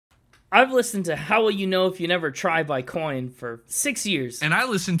I've listened to How Will You Know If You Never Try by Coin for 6 years. And I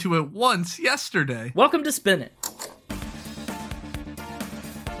listened to it once yesterday. Welcome to Spin It.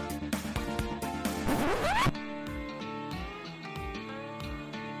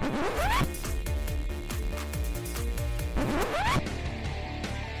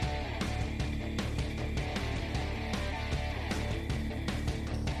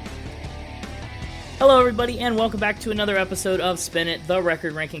 Hello, everybody, and welcome back to another episode of Spin It, the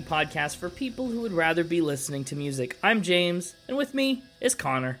record ranking podcast for people who would rather be listening to music. I'm James, and with me is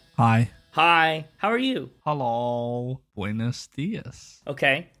Connor. Hi. Hi, how are you? Hello. Buenos dias.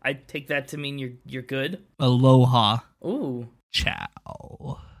 Okay, I take that to mean you're good. Aloha. Ooh,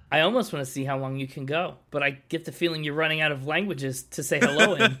 Ciao. I almost want to see how long you can go, but I get the feeling you're running out of languages to say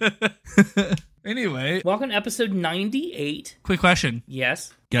hello in. Anyway, Welcome to episode 98. quick question.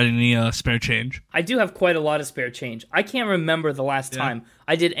 Yes, Got any spare change? I do have quite a lot of spare change. I can't remember the last Yeah. time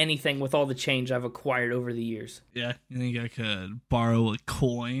I did anything with all the change I've acquired over the years. Yeah. You think I could borrow a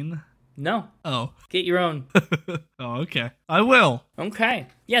coin? No, Oh. get your own. Oh, okay. I will. Okay.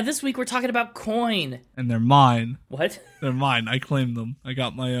 Yeah, this week we're talking about Coin. And they're mine. What? They're mine. I claimed them. I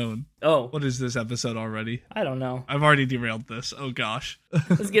got my own. Oh, What is this episode already? I don't know. I've already derailed this. Oh, gosh.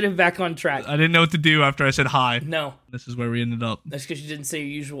 Let's get it back on track. I didn't know what to do after I said hi. No, This is where we ended up. that's because you didn't say your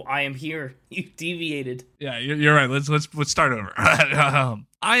usual I am here. You deviated. Yeah, you're right. Let's start over. I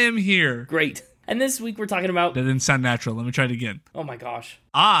am here. Great. And this week we're talking about... That didn't sound natural. Let me try it again. Oh my gosh.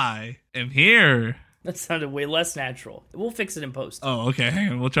 I am here. That sounded way less natural. We'll fix it in post. Oh, okay.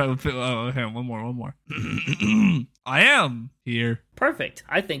 Hang on. We'll try. Oh, hang on. One more. I am here. Perfect.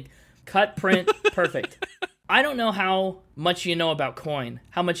 I think cut, print, perfect. I don't know how much you know about Coin,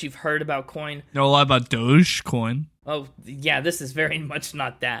 how much you've heard about Coin. Know a lot about Dogecoin. Oh, yeah, this is very much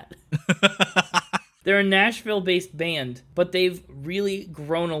not that. They're a Nashville-based band, but they've really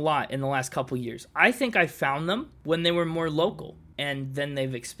grown a lot in the last couple years. I think I found them when they were more local, and then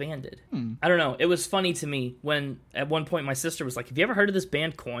they've expanded. I don't know. It was funny to me when, at one point, my sister was like, have you ever heard of this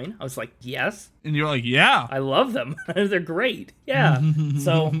band Coin? I was like, yes. And you're like, yeah. I love them. They're great. Yeah.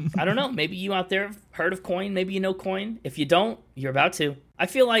 So, I don't know. Maybe you out there have heard of Coin. Maybe you know Coin. If you don't, you're about to. I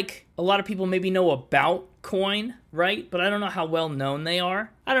feel like a lot of people maybe know about Coin, right? But I don't know how well known they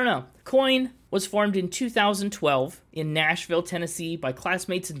are. I don't know. Coin was formed in 2012 in Nashville, Tennessee by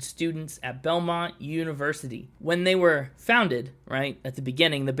classmates and students at Belmont University. When they were founded, right, at the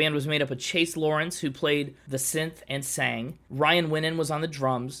beginning, the band was made up of Chase Lawrence, who played the synth and sang. Ryan Winnan was on the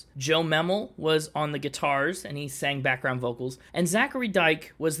drums. Joe Memel was on the guitars, and he sang background vocals. And Zachary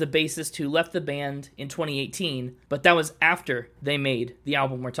Dyke was the bassist who left the band in 2018, but that was after they made the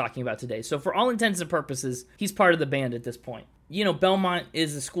album we're talking about today. So for all intents and purposes, he's part of the band at this point. You know, Belmont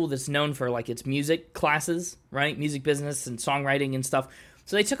is a school that's known for, like, its music classes, right? Music business and songwriting and stuff.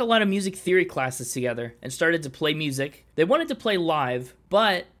 So they took a lot of music theory classes together and started to play music. They wanted to play live,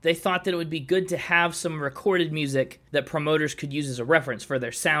 but they thought that it would be good to have some recorded music that promoters could use as a reference for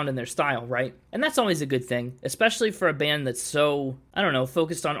their sound and their style, right? And that's always a good thing, especially for a band that's so, I don't know,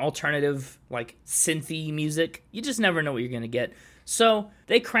 focused on alternative, like, synthy music. You just never know what you're going to get. So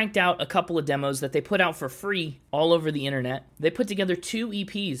they cranked out a couple of demos that they put out for free all over the internet. They put together 2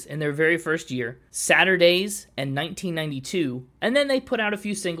 EPs in their very first year, Saturdays and 1992, and then they put out a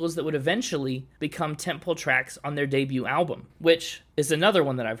few singles that would eventually become tentpole tracks on their debut album, which is another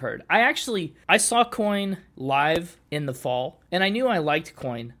one that I've heard. I saw Coin live in the fall, and I knew I liked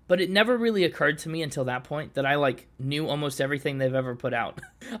Coin, but it never really occurred to me until that point that I, knew almost everything they've ever put out.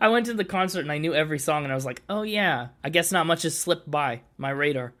 I went to the concert and I knew every song, and I was like, oh yeah, I guess not much has slipped by my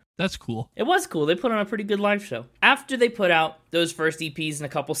radar. That's cool. It was cool. They put on a pretty good live show. After they put out those first EPs and a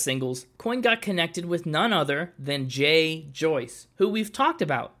couple singles, Coin got connected with none other than Jay Joyce, who we've talked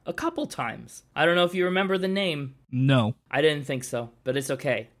about a couple times. I don't know if you remember the name. No. I didn't think so, but it's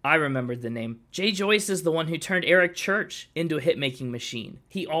okay. I remembered the name. Jay Joyce is the one who turned Eric Church into a hit-making machine.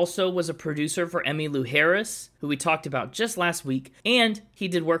 He also was a producer for Emmylou Harris, who we talked about just last week, and he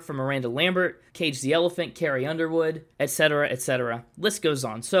did work for Miranda Lambert, Cage the Elephant, Carrie Underwood, etc., etc. List goes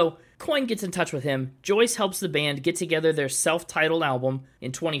on. So Coin gets in touch with him. Joyce helps the band get together their self-titled album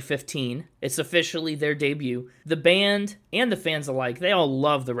in 2015. It's officially their debut. The band and the fans alike, they all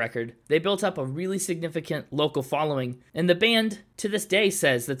love the record. They built up a really significant local following, and the band to this day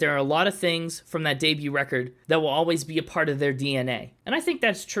says that there are a lot of things from that debut record that will always be a part of their DNA. And I think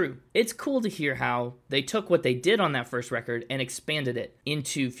that's true. It's cool to hear how they took what they did on that first record and expanded it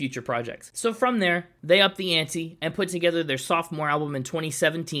into future projects. So from there, they upped the ante and put together their sophomore album in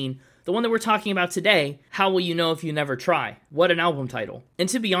 2017, The one that we're talking about today, How Will You Know If You Never Try? What an album title. And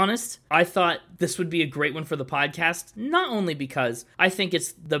to be honest, I thought this would be a great one for the podcast, not only because I think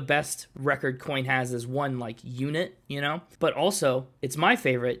it's the best record Coin has as one, like, unit, you know, but also it's my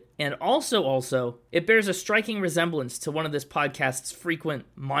favorite, and also it bears a striking resemblance to one of this podcast's frequent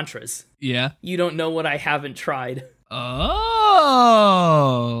mantras. Yeah. You don't know what I haven't tried. Oh.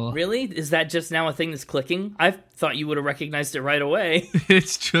 Really? Is that just now a thing that's clicking? I thought you would have recognized it right away.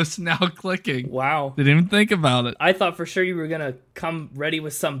 It's just now clicking. Wow. Didn't even think about it. I thought for sure you were going to come ready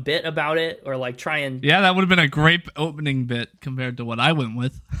with some bit about it or like try and... Yeah, that would have been a great opening bit compared to what I went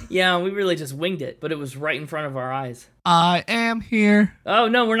with. Yeah, we really just winged it, but it was right in front of our eyes. I am here. Oh,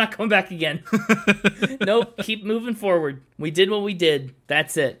 no, we're not going back again. Nope, keep moving forward. We did what we did.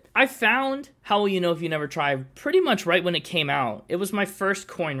 That's it. I found How Will You Know If You Never Try pretty much right when it came out. It was my first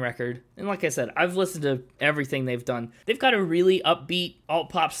Coin record. And like I said, I've listened to everything they've done. They've got a really upbeat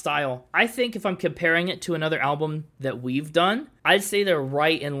alt-pop style. I think if I'm comparing it to another album that we've done, I'd say they're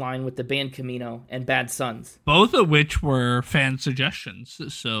right in line with the band Camino and Bad Sons. Both of which were fan suggestions.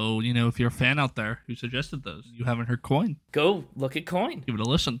 So, you know, if you're a fan out there who suggested those, you haven't heard Coin, go look at Coin. give it a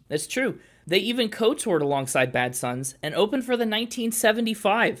listen. That's true. They even co-toured alongside Bad Sons and opened for the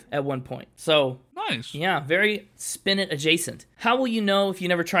 1975 at one point. So, Nice. yeah, very Spin It adjacent. How Will You Know If You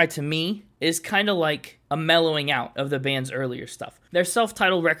Never Try to Me is kind of like a mellowing out of the band's earlier stuff. Their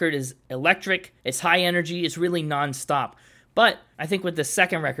self-titled record is electric, it's high energy, it's really non-stop. But I think with the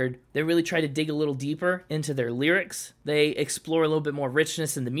second record, they really try to dig a little deeper into their lyrics. They explore a little bit more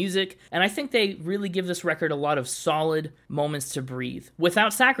richness in the music. And I think they really give this record a lot of solid moments to breathe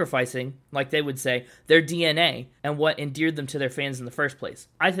without sacrificing, like they would say, their DNA and what endeared them to their fans in the first place.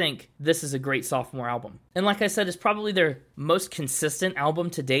 I think this is a great sophomore album. And like I said, it's probably their most consistent album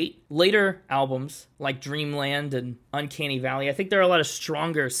to date. Later albums like Dreamland and Uncanny Valley, I think there are a lot of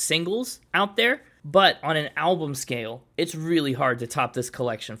stronger singles out there. But on an album scale, it's really hard to top this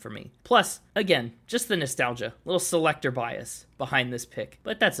collection for me. Plus, again, just the nostalgia, little selector bias behind this pick,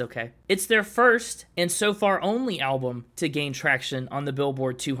 but that's okay. It's their first and so far only album to gain traction on the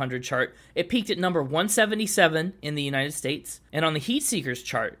Billboard 200 chart. It peaked at number 177 in the United States, and on the Heatseekers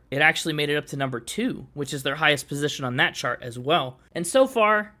chart, it actually made it up to number 2, which is their highest position on that chart as well. And so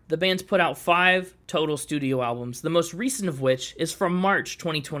far, the band's put out 5 total studio albums, the most recent of which is from March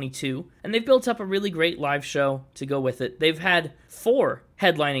 2022, and they've built up a really great live show to go with it. They've had 4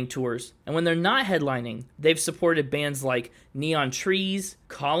 headlining tours, and when they're not headlining, they've supported bands like Neon Trees,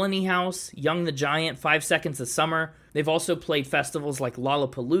 Colony House, Young the Giant, 5 Seconds of Summer. They've also played festivals like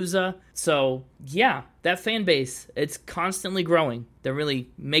Lollapalooza. So, yeah, that fan base, it's constantly growing. They're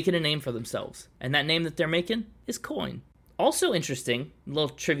really making a name for themselves, and that name that they're making is Coin. Also interesting, a little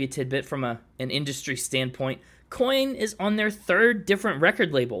trivia tidbit from an industry standpoint, Coin is on their 3rd different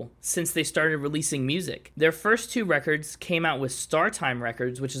record label since they started releasing music. Their first 2 records came out with Startime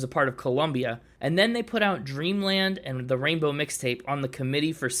Records, which is a part of Columbia, and then they put out Dreamland and the Rainbow Mixtape on the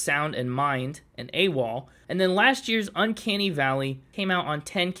Committee for Sound and Mind, and AWOL, and then last year's Uncanny Valley came out on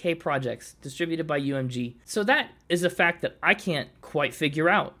 10K Projects, distributed by UMG. So that is a fact that I can't quite figure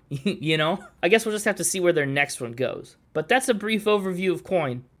out, you know? I guess we'll just have to see where their next one goes. But that's a brief overview of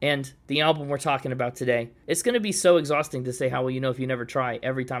Coin and the album we're talking about today. It's going to be so exhausting to say How Will You Know If You Never Try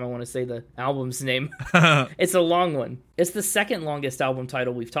every time I want to say the album's name. It's a long one. It's the second longest album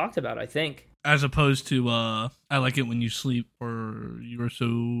title we've talked about, I think. As opposed to, I Like It When You Sleep, or You Are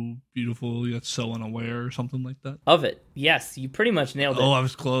So Beautiful, Yet So Unaware, or something like that. Of it. Yes, you pretty much nailed it. Oh, I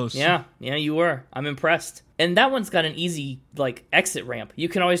was close. Yeah, you were. I'm impressed. And that one's got an easy, exit ramp. You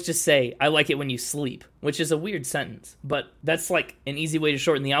can always just say, I like it when you sleep, which is a weird sentence. But that's, an easy way to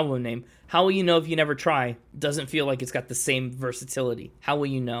shorten the album name. How Will You Know If You Never Try doesn't feel like it's got the same versatility. How will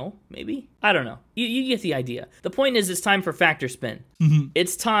you know? Maybe? I don't know. You get the idea. The point is, it's time for Factor Spin.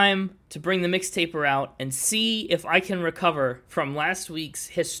 It's time to bring the mixtaper out and see if I can recover from last week's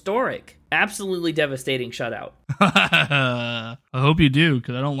historic, absolutely devastating shutout. I hope you do,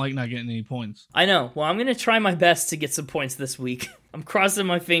 because I don't like not getting any points. I know. Well, I'm going to try my best to get some points this week. I'm crossing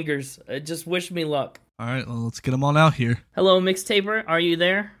my fingers. Just wish me luck. All right, well, let's get them on out here. Hello, Mixtaper. Are you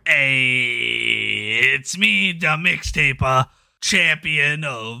there? Hey, it's me, the Mixtaper, champion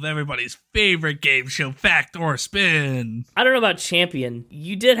of everybody's favorite game show, Fact or Spin. I don't know about champion.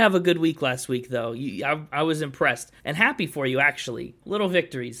 You did have a good week last week, though. I was impressed and happy for you, actually. Little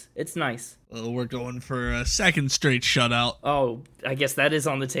victories. It's nice. Well, we're going for a second straight shutout. Oh, I guess that is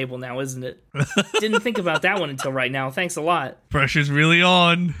on the table now, isn't it? Didn't think about that one until right now. Thanks a lot. Pressure's really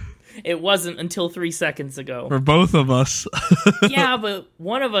on. It wasn't until 3 seconds ago. For both of us. Yeah, but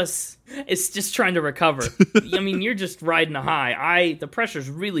one of us is just trying to recover. I mean, you're just riding a high. The pressure's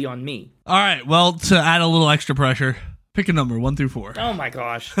really on me. All right, well, to add a little extra pressure, pick a number, 1 through 4. Oh my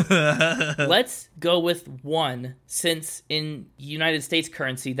gosh. Let's go with 1, since in United States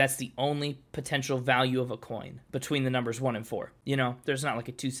currency, that's the only potential value of a coin between the numbers 1 and 4. You know, there's not like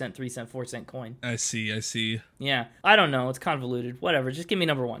a 2 cent, 3 cent, 4 cent coin. I see. Yeah, I don't know. It's convoluted. Whatever. Just give me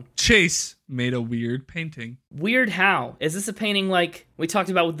number 1. Chase made a weird painting. Weird how? Is this a painting like we talked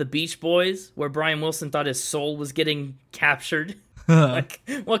about with the Beach Boys, where Brian Wilson thought his soul was getting captured? Like,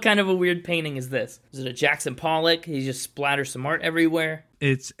 what kind of a weird painting is this? Is it a Jackson Pollock? He just splatters some art everywhere?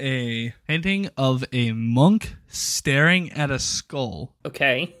 It's a painting of a monk staring at a skull.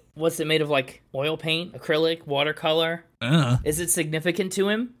 Okay. What's it made of, like oil paint, acrylic, watercolor? Is it significant to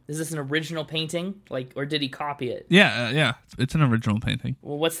him? Is this an original painting? Like, or did he copy it? Yeah. It's an original painting.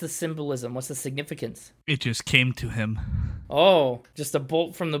 Well, what's the symbolism? What's the significance? It just came to him. Oh, just a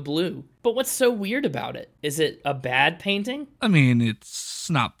bolt from the blue. But what's so weird about it? Is it a bad painting? I mean, it's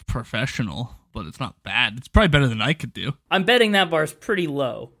not professional, but it's not bad. It's probably better than I could do. I'm betting that bar's pretty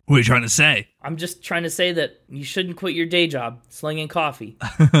low. What are you trying to say? I'm just trying to say that you shouldn't quit your day job slinging coffee.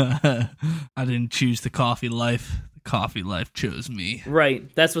 I didn't choose the coffee life. The coffee life chose me.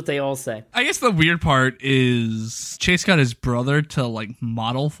 Right. That's what they all say. I guess the weird part is Chase got his brother to, like,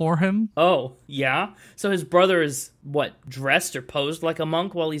 model for him. Oh, yeah? So his brother is, what, dressed or posed like a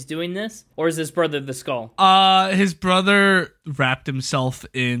monk while he's doing this? Or is his brother the skull? His brother wrapped himself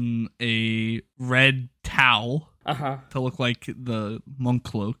in a red towel. To look like the monk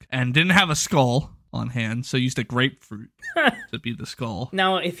cloak, and didn't have a skull on hand, so used a grapefruit to be the skull.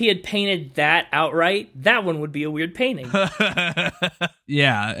 Now, if he had painted that outright, that one would be a weird painting.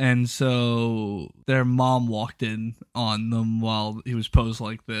 Yeah, and so their mom walked in on them while he was posed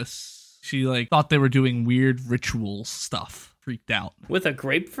like this. She, like, thought they were doing weird ritual stuff. Freaked out. With a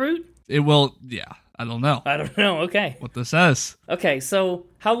grapefruit? Yeah, I don't know. I don't know, okay. What this says. Okay, so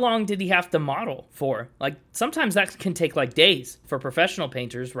how long did he have to model for? Like, sometimes that can take, like, days for professional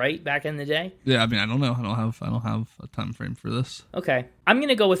painters, right? Back in the day? Yeah, I mean, I don't know. I don't have a time frame for this. Okay. I'm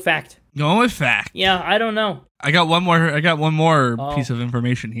gonna go with fact. Going with fact. Yeah, I don't know. I got one more piece of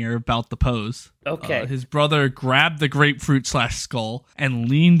information here about the pose. Okay. His brother grabbed the grapefruit / skull and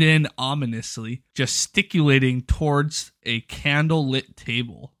leaned in ominously, gesticulating towards a candle-lit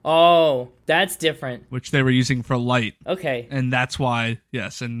table. Oh, that's different. Which they were using for light. Okay. And that's why,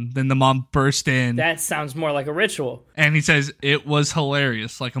 yes. And then the mom burst in. That sounds more like a ritual. And he says, it was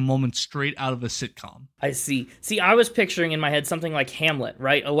hilarious, like a moment straight out of a sitcom. I see. See, I was picturing in my head something like Hamlet,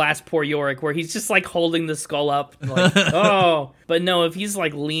 right? Alas, poor Yorick, where he's just like holding the skull up. Like, oh. But no, if he's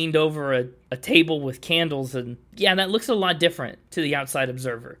like leaned over a table with candles, and yeah, that looks a lot different to the outside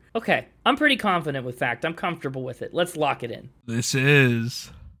observer. Okay. I'm pretty confident with fact. I'm comfortable with it. Let's lock it in. This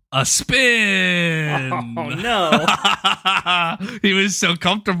is a spin. Oh, no. He was so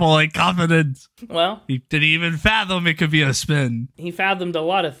comfortable and confident. Well, He didn't even fathom it could be a spin. he fathomed a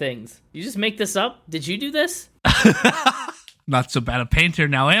lot of things. You just make this up? Did you do this? Not so bad a painter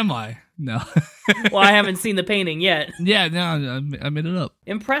now, am I? No. Well, I haven't seen the painting yet. Yeah, no, I made it up.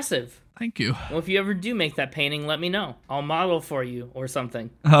 Impressive. Thank you. Well, if you ever do make that painting, let me know. I'll model for you or something.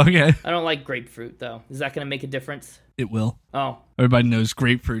 Okay. I don't like grapefruit, though. Is that going to make a difference? It will. Oh, Everybody knows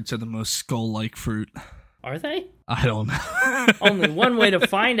grapefruits are the most skull-like fruit. are they? I don't know. Only one way to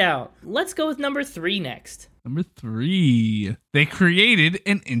find out. Let's go with number 3 next. Number 3. They created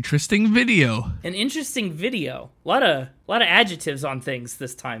an interesting video. An interesting video. A lot of adjectives on things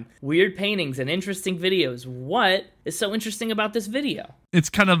this time. Weird paintings and interesting videos. What is so interesting about this video? It's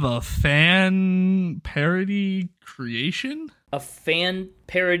kind of a fan parody creation. A fan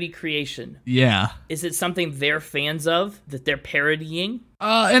parody creation. Yeah. Is it something they're fans of that they're parodying?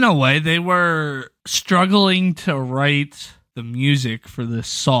 In a way, they were struggling to write the music for this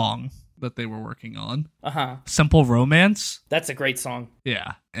song that they were working on. Uh-huh. Simple Romance. That's a great song.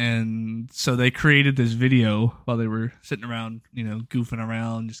 Yeah. And so they created this video while they were sitting around, goofing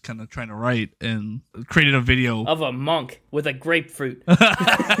around, just kind of trying to write, and created a video. Of a monk with a grapefruit.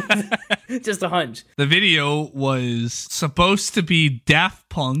 Just a hunch. The video was supposed to be Daft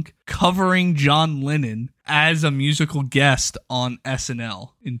Punk covering John Lennon as a musical guest on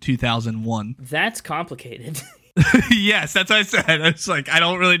SNL in 2001. That's complicated. Yes, that's what I said. It's like, I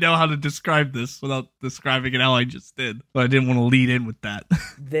don't really know how to describe this without describing it how I just did. But I didn't want to lead in with that.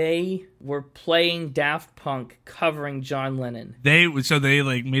 They were playing Daft Punk covering John Lennon. They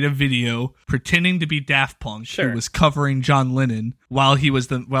made a video pretending to be Daft Punk, Sure. who was covering John Lennon while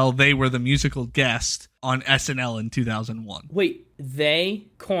they were the musical guest on SNL in 2001. Wait, they,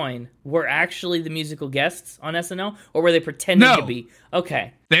 Coin, were actually the musical guests on SNL, or were they pretending to be?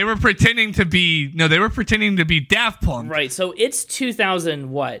 Okay. They were pretending to be Daft Punk. Right, so it's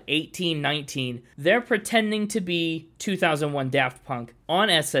 18, 19. They're pretending to be 2001 Daft Punk on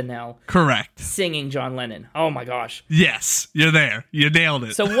SNL. Correct. Singing John Lennon. Oh my gosh. Yes, you're there. You nailed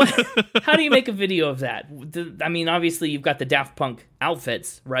it. So how do you make a video of that? I mean, obviously you've got the Daft Punk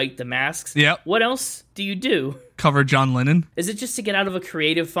outfits, right? The masks. Yep. What else do you do? Cover John Lennon. Is it just to get out of a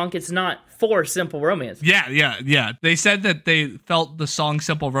creative funk? It's not for Simple Romance. Yeah. They said that they felt the song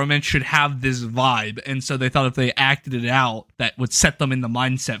Simple Romance should have this vibe, and so they thought if they acted it out, that would set them in the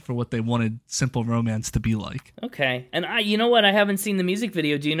mindset for what they wanted Simple Romance to be like. Okay. And you know what? I haven't seen the music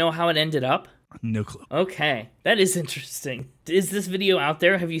video. Do you know how it ended up? No clue. Okay. That is interesting. Is this video out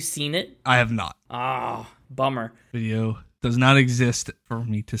there? Have you seen it? I have not. Bummer. Video does not exist for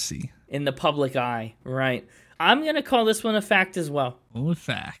me to see. In the public eye. Right. I'm going to call this one a fact as well. Oh, a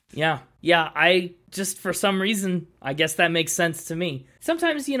fact. Yeah, I just, for some reason, I guess that makes sense to me.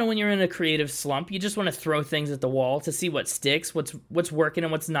 Sometimes, when you're in a creative slump, you just want to throw things at the wall to see what sticks, what's working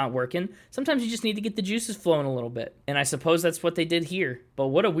and what's not working. Sometimes you just need to get the juices flowing a little bit. And I suppose that's what they did here. But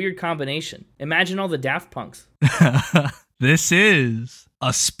what a weird combination. Imagine all the Daft Punks. This is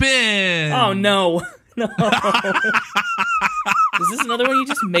a spin. Oh, no. No. Is this another one you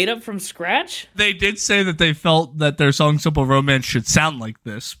just made up from scratch? They did say that they felt that their song Simple Romance should sound like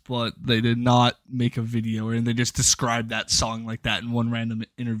this, but they did not make a video, and they just described that song like that in one random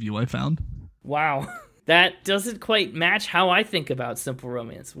interview I found. Wow. That doesn't quite match how I think about Simple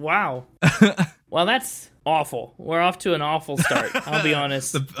Romance. Wow. Well, that's awful. We're off to an awful start, I'll be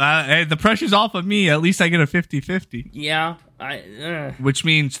honest. Hey, the pressure's off of me. At least I get a 50-50. Yeah. Which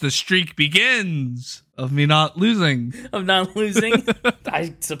means the streak begins of me not losing. Of not losing?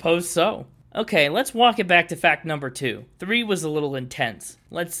 I suppose so. Okay, let's walk it back to fact number 2. 3 was a little intense.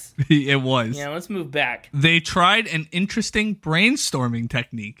 It was. Yeah, let's move back. They tried an interesting brainstorming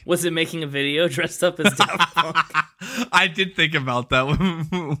technique. Was it making a video dressed up as Daft Punk? I did think about that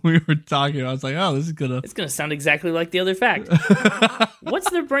when we were talking. I was like, oh, this is gonna... It's gonna sound exactly like the other fact. What's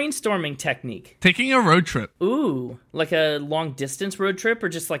their brainstorming technique? Taking a road trip. Ooh, like a long distance road trip, or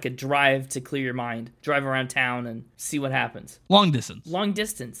just like a drive to clear your mind? Drive around town and see what happens? Long distance. Long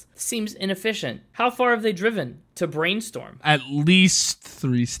distance. Seems inefficient. How far have they driven to brainstorm? At least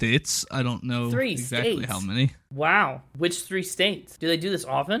 3 states. I don't know exactly how many. Wow. Which 3 states? Do they do this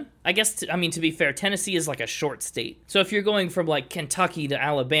often? I guess, to be fair, Tennessee is like a short state. So if you're going from like Kentucky to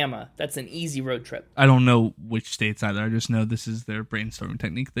Alabama, that's an easy road trip. I don't know which states either. I just know this is their brainstorming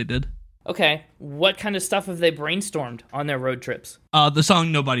technique they did. Okay. What kind of stuff have they brainstormed on their road trips? The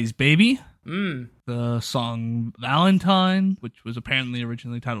song Nobody's Baby. The song Valentine, which was apparently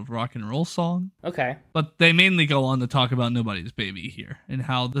originally titled Rock and Roll Song. Okay. But they mainly go on to talk about Nobody's Baby here and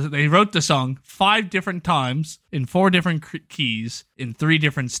how they wrote the song 5 different times in 4 different keys in 3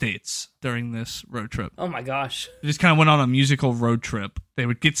 different states during this road trip. Oh my gosh. They just kind of went on a musical road trip. They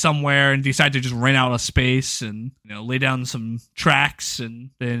would get somewhere and decide to just rent out a space and, lay down some tracks and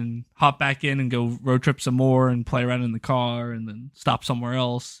then hop back in and go road trip some more and play around in the car and then stop somewhere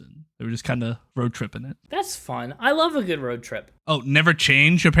else. And they were just kind of road tripping it. That's fun. I love a good road trip. Oh, Never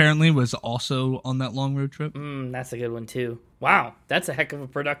Change apparently was also on that long road trip. That's a good one too. Wow, that's a heck of a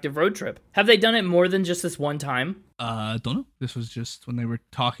productive road trip. Have they done it more than just this one time? Don't know. This was just when they were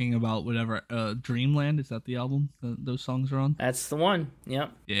talking about whatever. Dreamland, is that the album those songs are on? That's the one,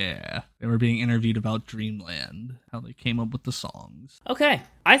 yep. Yeah, they were being interviewed about Dreamland, how they came up with the songs. Okay,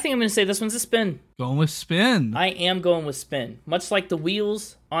 I think I'm going to say this one's a spin. Going with spin. I am going with spin. Much like the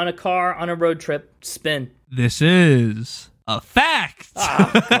wheels on a car on a road trip, spin. This is a fact.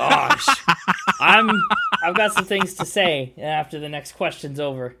 Oh, gosh. I've got some things to say after the next question's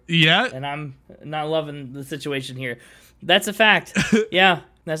over. Yeah. And I'm not loving the situation here. That's a fact. Yeah,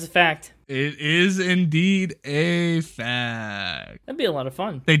 that's a fact. It is indeed a fact. That'd be a lot of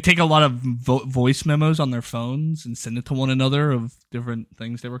fun. They take a lot of voice memos on their phones and send it to one another of different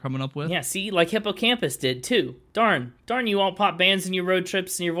things they were coming up with. Yeah, see, like Hippocampus did too. Darn you all pop bands in your road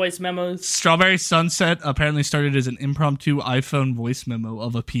trips and your voice memos. Strawberry Sunset apparently started as an impromptu iPhone voice memo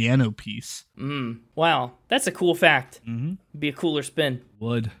of a piano piece. Wow, that's a cool fact. Be a cooler spin.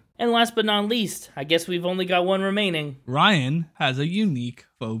 Would. And last but not least, I guess we've only got one remaining. Ryan has a unique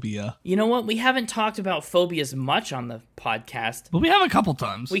phobia. You know what? We haven't talked about phobias much on the podcast. But we have a couple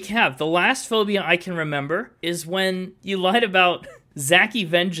times. We have. The last phobia I can remember is when you lied about Zacky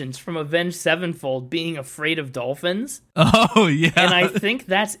Vengeance from Avenged Sevenfold being afraid of dolphins. Oh, yeah. And I think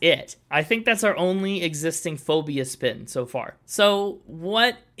that's it. I think that's our only existing phobia spin so far. So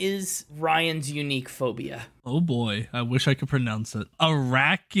what is Ryan's unique phobia? Oh boy, I wish I could pronounce it.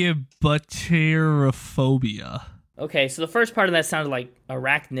 Arachibutterophobia. Okay, so the first part of that sounded like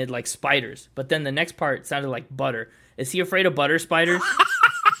arachnid, like spiders. But then the next part sounded like butter. Is he afraid of butter spiders?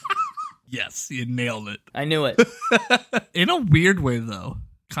 Yes, you nailed it. I knew it. In a weird way, though.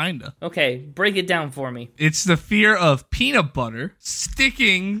 Kinda. Okay, break it down for me. It's the fear of peanut butter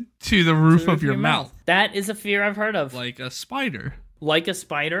sticking to the roof of your mouth. That is a fear I've heard of. Like a spider. Like a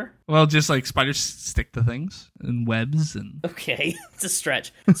spider? Well, just like spiders stick to things and webs and... Okay, it's a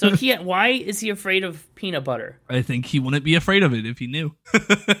stretch. So why is he afraid of peanut butter? I think he wouldn't be afraid of it if he knew.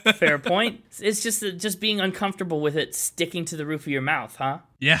 Fair point. It's just being uncomfortable with it sticking to the roof of your mouth, huh?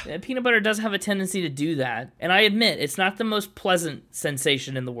 Yeah. Peanut butter does have a tendency to do that. And I admit, it's not the most pleasant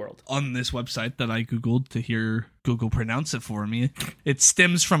sensation in the world. On this website that I Googled to hear Google pronounce it for me, it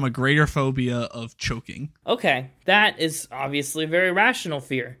stems from a greater phobia of choking. Okay, that is obviously a very rational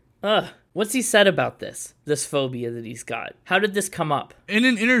fear. What's he said about this phobia that he's got? How did this come up? In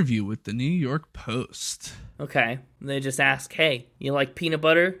an interview with the New York Post. Okay, they just asked, hey, you like peanut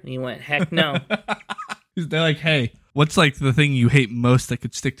butter? And he went, heck no. They're like, hey, what's like the thing you hate most that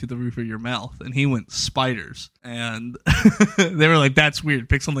could stick to the roof of your mouth? And he went, spiders. And they were like, that's weird.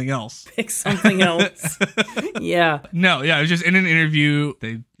 Pick something else. Pick something else. Yeah. No, yeah, it was just in an interview.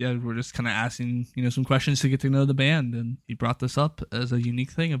 They were just kind of asking, some questions to get to know the band. And he brought this up as a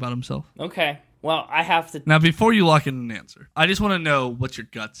unique thing about himself. Okay. Well, I have to... Now, before you lock in an answer, I just want to know what your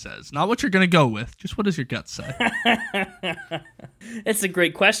gut says. Not what you're going to go with. Just what does your gut say? It's a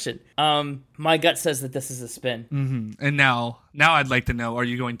great question. My gut says that this is a spin. Mm-hmm. And now I'd like to know, are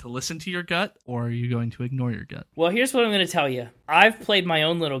you going to listen to your gut or are you going to ignore your gut? Well, here's what I'm going to tell you. I've played my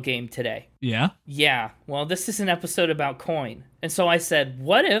own little game today. Yeah? Yeah. Well, this is an episode about coin. And so I said,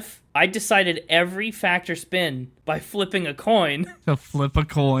 what if I decided every factor spin by flipping a coin? To flip a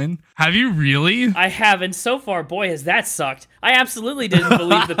coin? Have you really? I have, and so far, boy, has that sucked. I absolutely didn't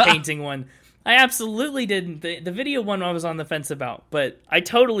believe the painting one. I absolutely didn't. The video one I was on the fence about, but I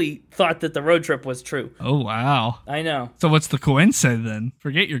totally thought that the road trip was true. Oh, wow. I know. So what's the coin say then?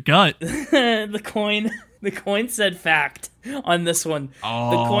 Forget your gut. The coin said fact on this one.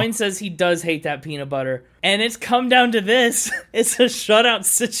 Oh. The coin says he does hate that peanut butter. And it's come down to this. It's a shutout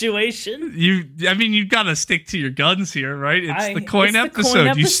situation. You've got to stick to your guns here, right? It's the coin episode. Coin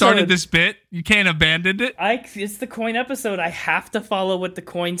episode. You started this bit. You can't abandon it. It's the coin episode. I have to follow what the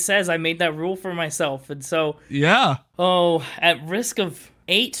coin says. I made that rule for myself. And so... Yeah. Oh, at risk of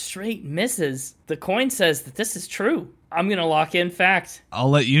 8 straight misses, the coin says that this is true. I'm going to lock in fact. I'll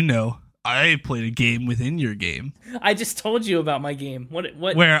let you know. I played a game within your game. I just told you about my game. What?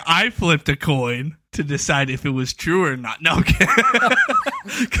 Where I flipped a coin to decide if it was true or not. No, okay.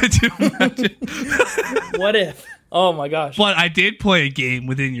 Could you imagine? What if? Oh my gosh. But I did play a game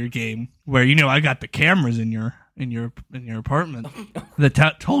within your game where, I got the cameras in your apartment that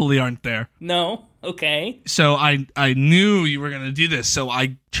totally aren't there. No. Okay. So I knew you were going to do this, so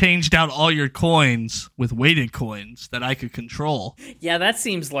I changed out all your coins with weighted coins that I could control. Yeah, that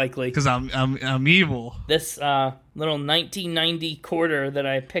seems likely. Because I'm evil. This little 1990 quarter that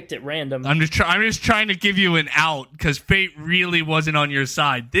I picked at random. I'm just trying to give you an out because fate really wasn't on your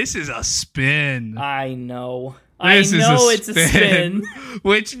side. This is a spin. I know. It's a spin.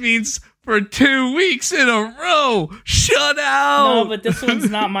 Which means for 2 weeks in a row, shut out. No, but this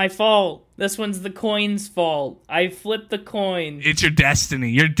one's not my fault. This one's the coin's fault. I flipped the coin. It's your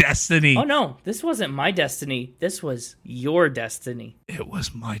destiny. Your destiny. Oh, no. This wasn't my destiny. This was your destiny. It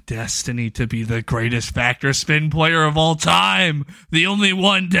was my destiny to be the greatest factor spin player of all time. The only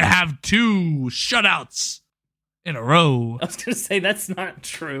one to have 2 shutouts in a row. I was going to say, that's not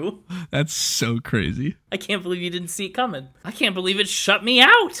true. That's so crazy. I can't believe you didn't see it coming. I can't believe it shut me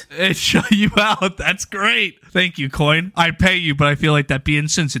out. It shut you out. That's great. Thank you, coin. I'd pay you, but I feel like that'd be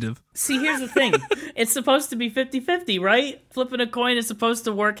insensitive. See, here's the thing. It's supposed to be 50-50, right? Flipping a coin is supposed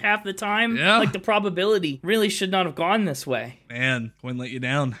to work half the time. Yeah. Like, the probability really should not have gone this way. Man, coin let you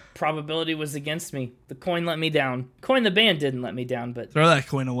down. Probability was against me. The coin let me down. Coin the band didn't let me down, but... Throw that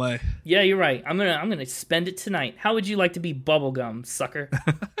coin away. Yeah, you're right. I'm gonna spend it tonight. How would you like to be bubblegum, sucker?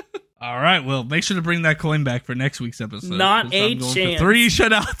 All right, well, make sure to bring that coin back for next week's episode. Not a I'm going chance. For 3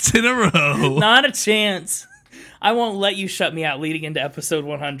 shutouts in a row. Not a chance. I won't let you shut me out leading into episode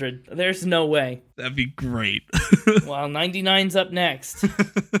 100. There's no way. That'd be great. Well, 99's up next.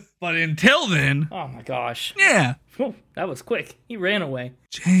 But until then... Oh my gosh. Yeah. Oh, that was quick. He ran away.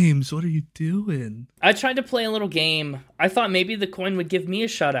 James, what are you doing? I tried to play a little game. I thought maybe the coin would give me a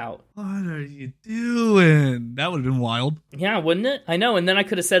shutout. What are you doing? That would have been wild. Yeah, wouldn't it? I know, and then I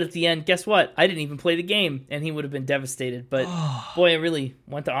could have said at the end, guess what? I didn't even play the game, and he would have been devastated. But boy, it really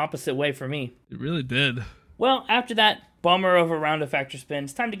went the opposite way for me. It really did. Well, after that bummer of a round of Factor Spin,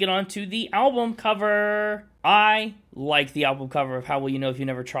 it's time to get on to the album cover. I like the album cover of How Will You Know If You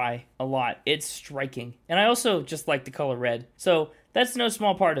Never Try a lot. It's striking. And I also just like the color red. So that's no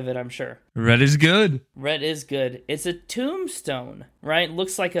small part of it, I'm sure. Red is good. Red is good. It's a tombstone, right?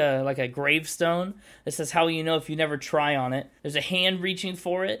 Looks like a gravestone. It says How Will You Know If You Never Try on it. There's a hand reaching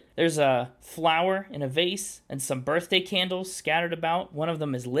for it. There's a flower in a vase and some birthday candles scattered about. One of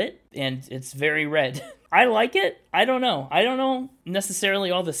them is lit, and it's very red. I like it. I don't know. I don't know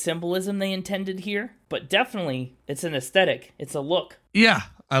necessarily all the symbolism they intended here, but definitely it's an aesthetic. It's a look. Yeah,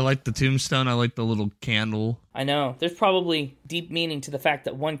 I like the tombstone. I like the little candle. I know. There's probably deep meaning to the fact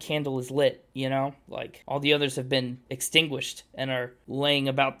that one candle is lit, you know? Like, all the others have been extinguished and are laying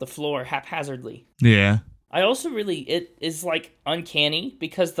about the floor haphazardly. Yeah. I also it is like uncanny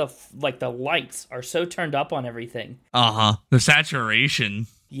because the lights are so turned up on everything. The saturation.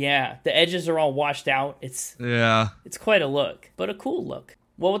 Yeah, the edges are all washed out. It's quite a look, but a cool look.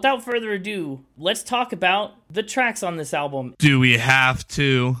 Well, without further ado, let's talk about the tracks on this album. Do we have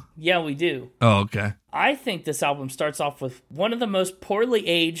to? Yeah, we do. Oh, okay. I think this album starts off with one of the most poorly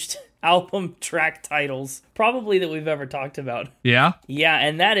aged album track titles probably that we've ever talked about. Yeah? Yeah,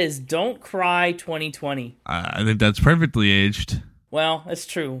 and that is Don't Cry 2020. I think that's perfectly aged. Well, that's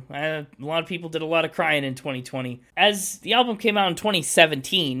true. A lot of people did a lot of crying in 2020. As the album came out in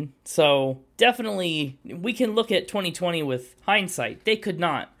 2017, so definitely we can look at 2020 with hindsight. They could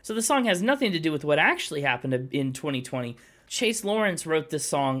not. So the song has nothing to do with what actually happened in 2020. Chase Lawrence wrote this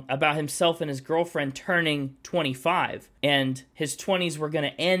song about himself and his girlfriend turning 25, and his 20s were going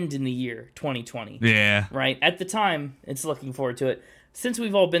to end in the year 2020. Yeah. Right? At the time, it's looking forward to it. Since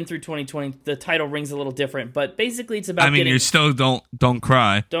we've all been through 2020, the title rings a little different, but basically it's about you're still don't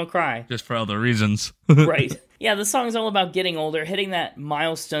cry. Don't cry. Just for other reasons. Right. Yeah, the song is all about getting older, hitting that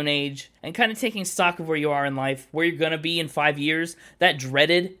milestone age, and kind of taking stock of where you are in life, where you're going to be in 5 years. That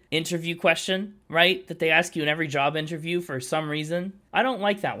dreaded interview question, right, that they ask you in every job interview for some reason. I don't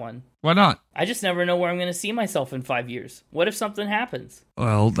like that one. Why not? I just never know where I'm going to see myself in 5 years. What if something happens?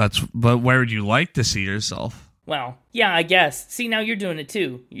 Well, but where would you like to see yourself? Well, yeah, I guess. See, now you're doing it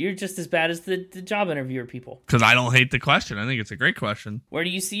too. You're just as bad as the job interviewer people. Because I don't hate the question. I think it's a great question. Where do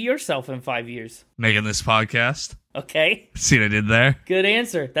you see yourself in 5 years? Making this podcast. Okay. See what I did there? Good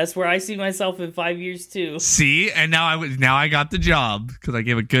answer. That's where I see myself in 5 years too. See? And now I got the job because I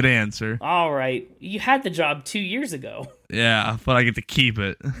gave a good answer. All right. You had the job 2 years ago. Yeah, but I get to keep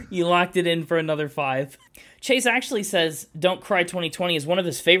it. You locked it in for another 5. Chase actually says Don't Cry 2020 is one of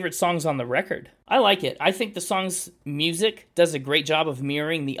his favorite songs on the record. I like it. I think the song's music does a great job of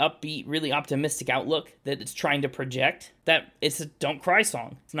mirroring the upbeat, really optimistic outlook that it's trying to project. That it's a don't cry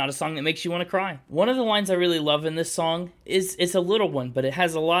song. It's not a song that makes you want to cry. One of the lines I really love in this song is, it's a little one, but it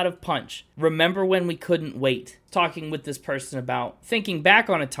has a lot of punch. Remember when we couldn't wait. Talking with this person about thinking back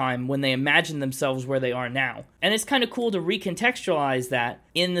on a time when they imagined themselves where they are now. And it's kind of cool to recontextualize that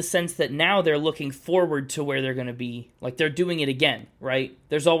in the sense that now they're looking forward to where they're going to be. Like they're doing it again, right?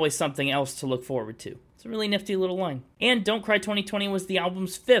 There's always something else to look forward to. It's a really nifty little line. And Don't Cry 2020 was the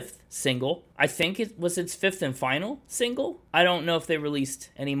album's 5th single. I think it was its 5th and final single. I don't know if they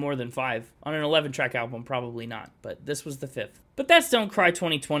released any more than 5. On an 11-track album, probably not. But this was the 5th. But that's Don't Cry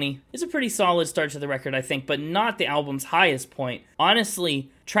 2020. It's a pretty solid start to the record, I think, but not the album's highest point.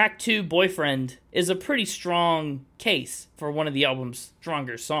 Honestly, track 2, Boyfriend, is a pretty strong case for one of the album's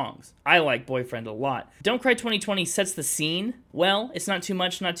stronger songs. I like Boyfriend a lot. Don't Cry 2020 sets the scene well. It's not too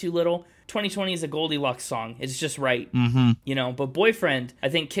much, not too little. 2020 is a Goldilocks song. It's just right. You know, but Boyfriend, I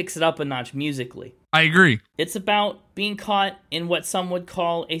think, kicks it up a notch musically. I agree. It's about being caught in what some would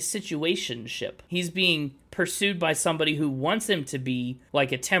call a situationship. He's being pursued by somebody who wants him to be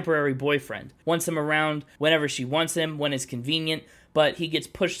like a temporary boyfriend, wants him around whenever she wants him, when it's convenient, but he gets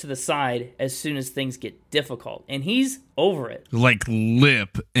pushed to the side as soon as things get difficult, and he's over it. Like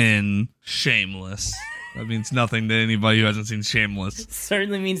Lip in Shameless. That means nothing to anybody who hasn't seen Shameless.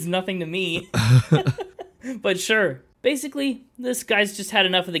 Certainly means nothing to me. But sure. Basically, this guy's just had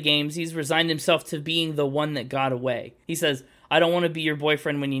enough of the games. He's resigned himself to being the one that got away. He says, I don't want to be your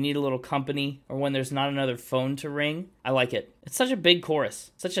boyfriend when you need a little company or when there's not another phone to ring. I like it. It's such a big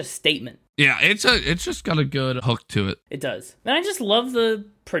chorus. Such a statement. Yeah, it's just got a good hook to it. It does. And I just love the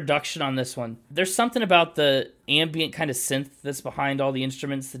production on this one. There's something about the ambient kind of synth that's behind all the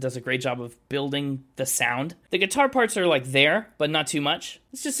instruments that does a great job of building the sound. The guitar parts are like there, but not too much.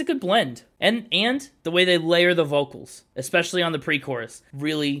 It's just a good blend. And the way they layer the vocals, especially on the pre-chorus,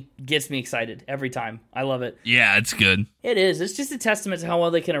 really gets me excited every time. I love it. Yeah, it's good. It is. It's just a testament to how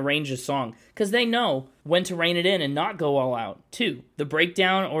well they can arrange a song, because they know when to rein it in and not go all out, too. The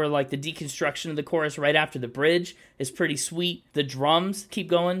breakdown or like the deconstruction of the chorus right after the bridge is pretty sweet. The drums keep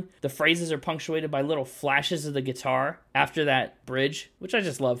going. The phrases are punctuated by little flashes of the guitar after that bridge, which I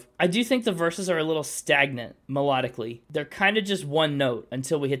just love. I do think the verses are a little stagnant melodically. They're kind of just one note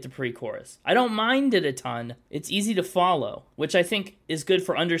until we hit the pre-chorus. I don't mind it a ton. It's easy to follow, which I think is good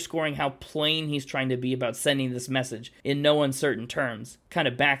for underscoring how plain he's trying to be about sending this message in no uncertain terms. Kind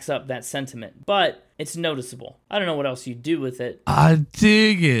of backs up that sentiment, but it's noticeable. I don't know what else you do with it. I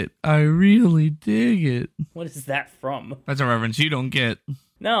dig it. I really dig it. What is that from? That's a reference you don't get.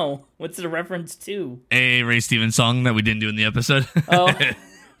 No. What's it a reference to? A Ray Stevens song that we didn't do in the episode. Oh.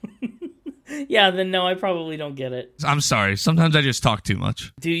 Yeah, then no, I probably don't get it. I'm sorry. Sometimes I just talk too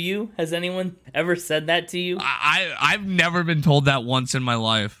much. Do you? Has anyone ever said that to you? I've never been told that once in my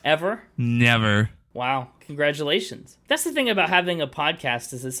life. Ever? Never. Wow. Congratulations. That's the thing about having a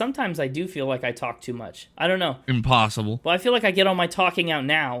podcast, is that sometimes I do feel like I talk too much. I don't know. Impossible. Well, I feel like I get all my talking out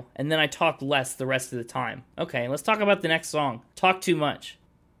now, and then I talk less the rest of the time. Okay, let's talk about the next song. Talk Too Much.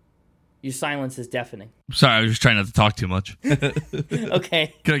 Your silence is deafening. Sorry, I was just trying not to talk too much.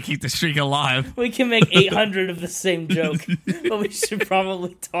 Okay. Gotta keep the streak alive. We can make 800 of the same joke, but we should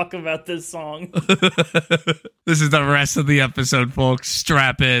probably talk about this song. This is the rest of the episode, folks.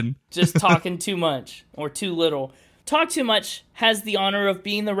 Strap in. Just talking too much, or too little. Talk Too Much has the honor of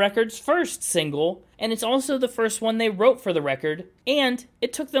being the record's first single, and it's also the first one they wrote for the record, and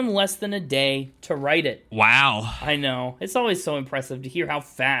it took them less than a day to write it. Wow. I know. It's always so impressive to hear how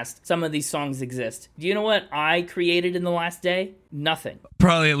fast some of these songs exist. Do you know what I created in the last day? Nothing.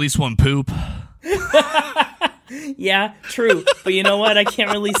 Probably at least one poop. Yeah, true. But you know what? I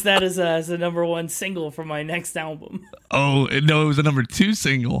can't release that as a number one single for my next album. Oh, no, it was a number 2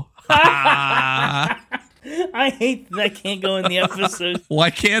 single. I hate that I can't go in the episode.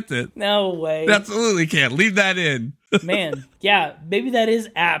 Why can't it? No way. It absolutely can't. Leave that in. Man, yeah, maybe that is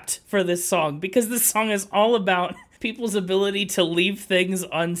apt for this song, because this song is all about people's ability to leave things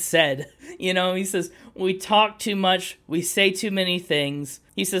unsaid. You know, he says, we talk too much, we say too many things.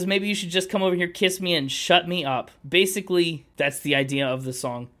 He says, maybe you should just come over here, kiss me, and shut me up. Basically, that's the idea of the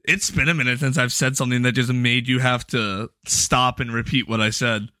song. It's been a minute since I've said something that just made you have to stop and repeat what I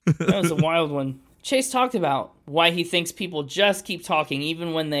said. That was a wild one. Chase talked about why he thinks people just keep talking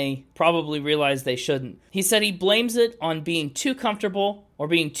even when they probably realize they shouldn't. He said he blames it on being too comfortable or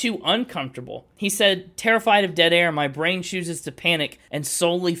being too uncomfortable. He said, terrified of dead air, my brain chooses to panic and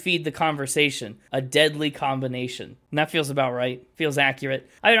solely feed the conversation. A deadly combination. And that feels about right. Feels accurate.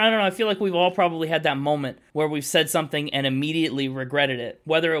 I don't know, I feel like we've all probably had that moment where we've said something and immediately regretted it,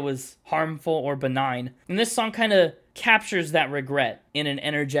 whether it was harmful or benign. And this song kind of captures that regret in an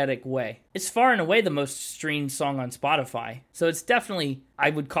energetic way. It's far and away the most streamed song on Spotify, so it's definitely, I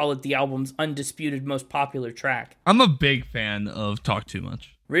would call it the album's undisputed most popular track. I'm a big fan of Talk Too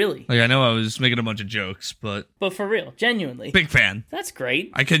Much. Really? Like, I know I was making a bunch of jokes, but for real, genuinely. Big fan. That's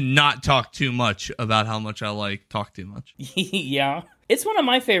great. I could not talk too much about how much I like Talk Too Much. Yeah. It's one of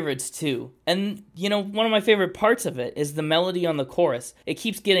my favorites, too. And, you know, one of my favorite parts of it is the melody on the chorus. It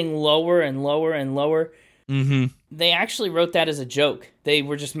keeps getting lower and lower and lower. Mm-hmm. They actually wrote that as a joke. They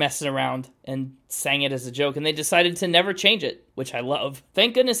were just messing around and sang it as a joke, and they decided to never change it, which I love.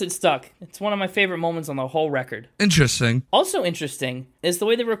 Thank goodness it stuck. It's one of my favorite moments on the whole record. Interesting. Also interesting is the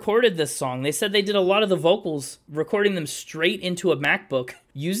way they recorded this song. They said they did a lot of the vocals, recording them straight into a MacBook,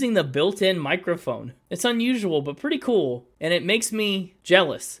 using the built-in microphone. It's unusual, but pretty cool, and it makes me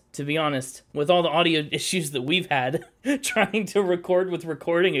jealous, to be honest, with all the audio issues that we've had trying to record with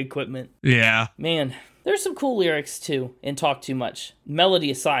recording equipment. Yeah. Man, there's some cool lyrics, too, in Talk Too Much. Melody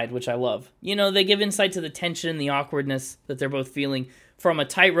aside, which I love. You know, they give insight to the tension and the awkwardness that they're both feeling, from a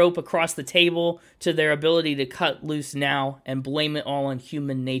tightrope across the table to their ability to cut loose now and blame it all on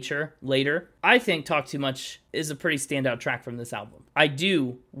human nature later. I think Talk Too Much is a pretty standout track from this album. I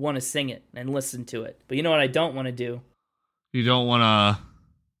do want to sing it and listen to it. But you know what I don't want to do? You don't want to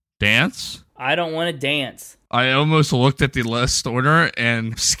dance? I don't want to dance. I almost looked at the list order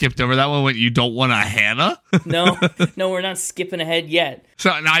and skipped over that one when you don't want a Hannah. No, we're not skipping ahead yet.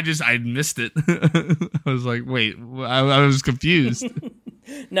 So I missed it. I was like, wait, I was confused.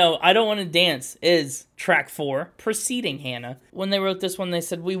 No, I Don't Want to Dance is track 4, preceding Hannah. When they wrote this one, they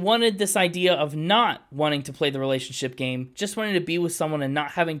said, we wanted this idea of not wanting to play the relationship game, just wanting to be with someone and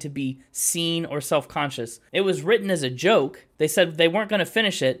not having to be seen or self-conscious. It was written as a joke. They said they weren't going to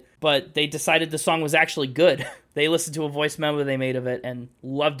finish it, but they decided the song was actually good. They listened to a voice memo they made of it and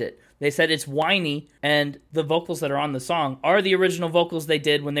loved it. They said it's whiny, and the vocals that are on the song are the original vocals they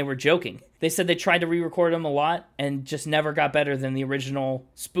did when they were joking. They said they tried to re-record them a lot and just never got better than the original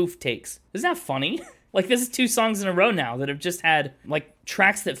spoof takes. Isn't that funny? Like, this is 2 songs in a row now that have just had, like,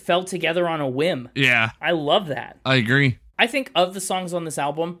 tracks that fell together on a whim. Yeah. I love that. I agree. I think of the songs on this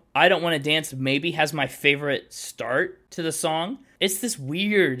album, I Don't Want to Dance maybe has my favorite start to the song. It's this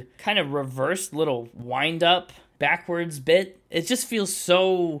weird, kind of reversed little wind-up backwards bit. It just feels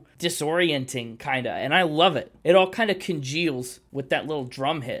so disorienting, kind of, and I love it. It all kind of congeals with that little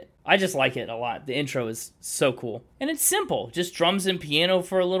drum hit. I just like it a lot. The intro is so cool. And it's simple. Just drums and piano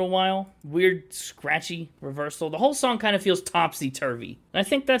for a little while. Weird, scratchy reversal. The whole song kind of feels topsy-turvy. And I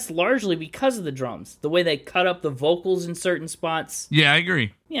think that's largely because of the drums. The way they cut up the vocals in certain spots. Yeah, I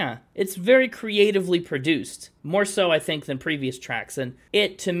agree. Yeah, it's very creatively produced. More so, I think, than previous tracks. And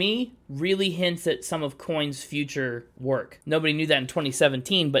it, to me, really hints at some of Coin's future work. Nobody knew that in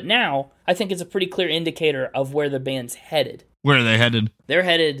 2017, but now I think it's a pretty clear indicator of where the band's headed. Where are they headed? They're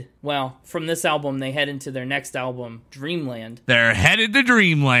headed, well, from this album, they head into their next album, Dreamland. They're headed to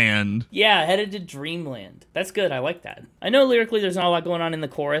Dreamland. Yeah, headed to Dreamland. That's good. I like that. I know lyrically there's not a lot going on in the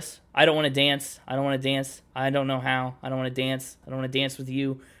chorus. I don't want to dance. I don't want to dance. I don't know how. I don't want to dance. I don't want to dance with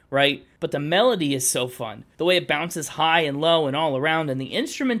you. Right? But the melody is so fun. The way it bounces high and low and all around, and the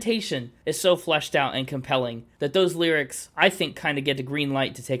instrumentation is so fleshed out and compelling that those lyrics, I think, kind of get a green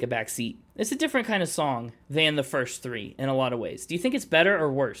light to take a back seat. It's a different kind of song than the first 3 in a lot of ways. Do you think it's better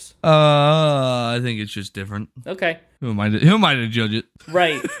or worse? I think it's just different. Okay. Who am I to judge it?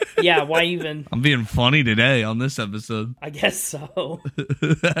 Right. Yeah, why even? I'm being funny today on this episode. I guess so.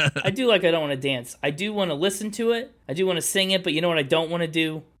 I do like I Don't Want to Dance. I do want to listen to it. I do want to sing it, but you know what I don't want to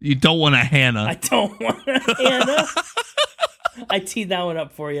do? You don't want a Hannah. I don't want a Hannah. I teed that one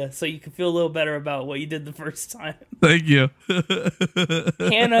up for you so you can feel a little better about what you did the first time. Thank you.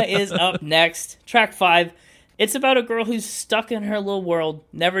 Hannah is up next. Track 5. It's about a girl who's stuck in her little world,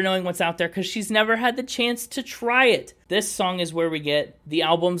 never knowing what's out there because she's never had the chance to try it. This song is where we get the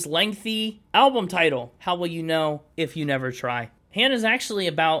album's lengthy album title, How Will You Know If You Never Try? Hannah's actually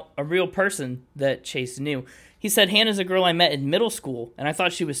about a real person that Chase knew. He said, Hannah's a girl I met in middle school, and I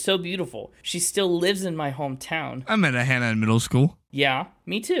thought she was so beautiful. She still lives in my hometown. I met a Hannah in middle school. Yeah,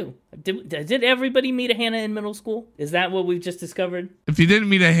 me too. Did everybody meet a Hannah in middle school? Is that what we've just discovered? If you didn't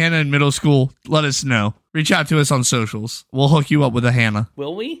meet a Hannah in middle school, let us know. Reach out to us on socials. We'll hook you up with a Hannah.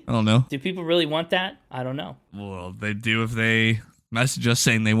 Will we? I don't know. Do people really want that? I don't know. Well, they do if they message us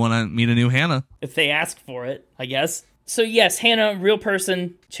saying they want to meet a new Hannah. If they ask for it, I guess. So yes, Hannah, real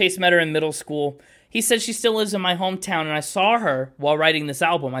person. Chase met her in middle school. He said she still lives in my hometown, and I saw her while writing this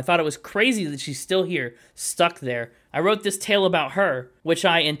album. I thought it was crazy that she's still here, stuck there. I wrote this tale about her, which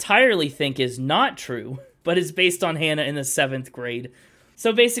I entirely think is not true, but is based on Hannah in the 7th grade.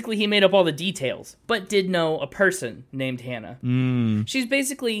 So basically, he made up all the details, but did know a person named Hannah. She's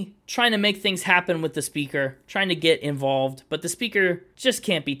basically trying to make things happen with the speaker, trying to get involved, but the speaker just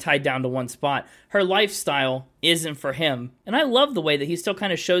can't be tied down to one spot. Her lifestyle isn't for him. And I love the way that he still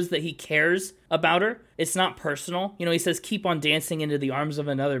kind of shows that he cares about her. It's not personal. You know, he says, keep on dancing into the arms of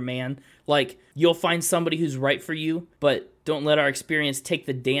another man. Like, you'll find somebody who's right for you, but don't let our experience take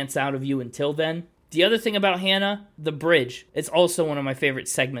the dance out of you until then. The other thing about Hannah, the bridge. It's also one of my favorite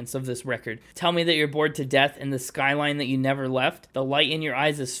segments of this record. Tell me that you're bored to death in the skyline that you never left. The light in your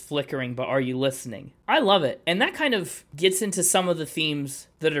eyes is flickering, but are you listening? I love it. And that kind of gets into some of the themes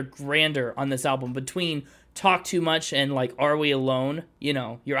that are grander on this album between Talk Too Much and like Are We Alone? You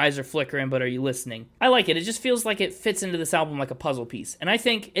know, your eyes are flickering, but are you listening? I like it. It just feels like it fits into this album like a puzzle piece. And I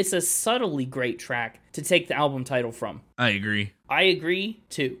think it's a subtly great track to take the album title from. I agree. I agree,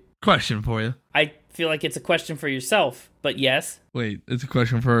 too. Question for you. I feel like it's a question for yourself, but yes. Wait, it's a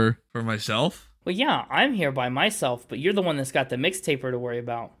question for myself? Well, yeah, I'm here by myself, but you're the one that's got the mixtaper to worry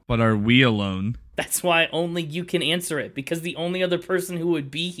about. But are we alone? That's why only you can answer it, because the only other person who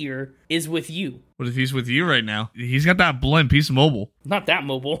would be here is with you. What if he's with you right now? He's got that blimp. He's mobile. Not that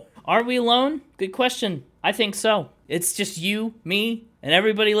mobile. Are we alone? Good question. I think so. It's just you, me, and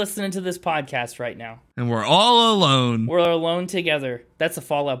everybody listening to this podcast right now. And we're all alone. We're alone together. That's a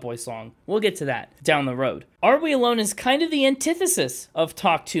Fall Out Boy song. We'll get to that down the road. Are We Alone is kind of the antithesis of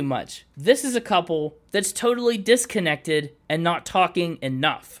Talk Too Much. This is a couple that's totally disconnected and not talking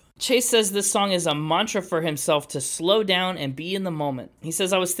enough. Chase says this song is a mantra for himself to slow down and be in the moment. He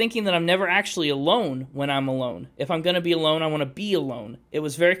says, I was thinking that I'm never actually alone when I'm alone. If I'm going to be alone, I want to be alone. It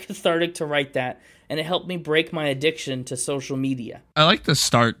was very cathartic to write that, and it helped me break my addiction to social media. I like the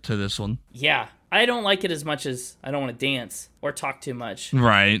start to this one. Yeah. I don't like it as much as I don't want to dance or talk too much.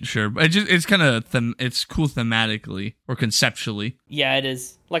 Right, sure. But it's kind of, it's cool thematically or conceptually. Yeah, it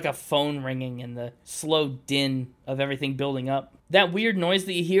is. Like a phone ringing and the slow din of everything building up. That weird noise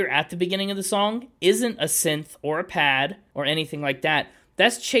that you hear at the beginning of the song isn't a synth or a pad or anything like that.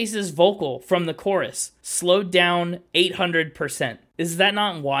 That's Chase's vocal from the chorus, slowed down 800%. Is that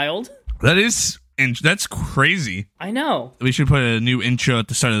not wild? That is... That's crazy. I know. We should put a new intro at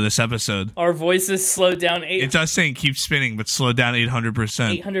the start of this episode. Our voices slowed down 800%. It's us saying keep spinning, but slow down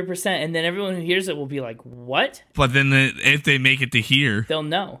 800%. 800%. And then everyone who hears it will be like, what? But then if they make it to here, they'll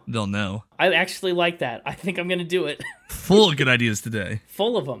know. They'll know. I actually like that. I think I'm going to do it. Full of good ideas today.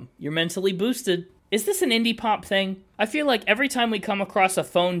 Full of them. You're mentally boosted. Is this an indie pop thing? I feel like every time we come across a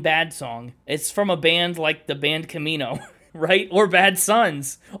phone bad song, it's from a band like the band Camino. Right? Or Bad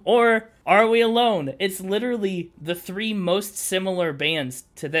Sons. Or Are We Alone? It's literally the three most similar bands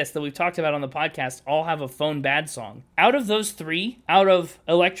to this that we've talked about on the podcast all have a phone bad song. Out of those three, out of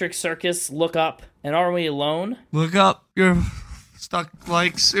Electric Circus, Look Up, and Are We Alone? Look up, you're stuck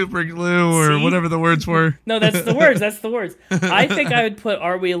like super glue or whatever the words were. No, that's the words. That's the words. I think I would put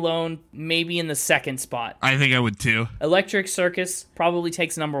Are We Alone maybe in the second spot. I think I would too. Electric Circus probably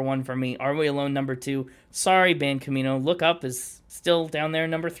takes number 1 for me. Are We Alone number 2. Sorry, Band Camino. Look Up is still down there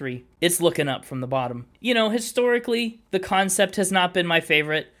number 3. It's looking up from the bottom. You know, historically, the concept has not been my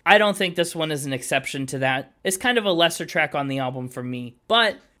favorite. I don't think this one is an exception to that. It's kind of a lesser track on the album for me.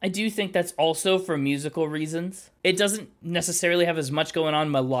 But I do think that's also for musical reasons. It doesn't necessarily have as much going on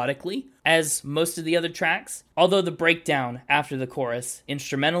melodically as most of the other tracks, although the breakdown after the chorus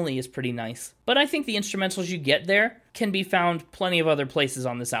instrumentally is pretty nice. But I think the instrumentals you get there can be found plenty of other places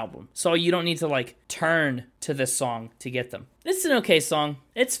on this album, so you don't need to turn to this song to get them. It's an okay song.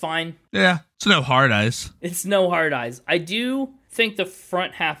 It's fine. Yeah, it's no Hard Eyes. It's no Hard Eyes. I do think the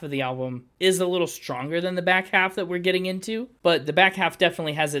front half of the album is a little stronger than the back half that we're getting into, but the back half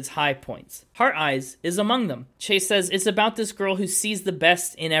definitely has its high points. Heart Eyes is among them. Chase says, it's about this girl who sees the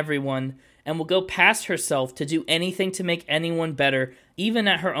best in everyone and will go past herself to do anything to make anyone better, even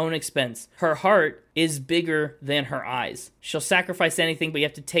at her own expense. Her heart is bigger than her eyes. She'll sacrifice anything, but you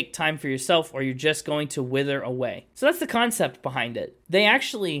have to take time for yourself or you're just going to wither away. So that's the concept behind it. They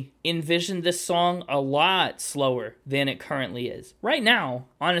actually envisioned this song a lot slower than it currently is. Right now,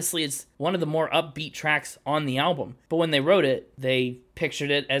 honestly, it's one of the more upbeat tracks on the album. But when they wrote it, they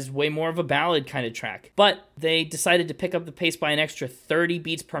pictured it as way more of a ballad kind of track. But they decided to pick up the pace by an extra 30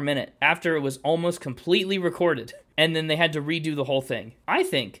 beats per minute after it was almost completely recorded. And then they had to redo the whole thing. I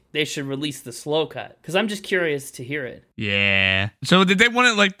think they should release the slow cut, because I'm just curious to hear it. Yeah. So did they want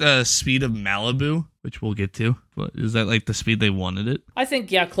it like the speed of Malibu, which we'll get to? But is that like the speed they wanted it? I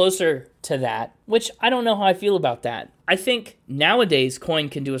think, yeah, closer to that, which I don't know how I feel about that. I think nowadays Coin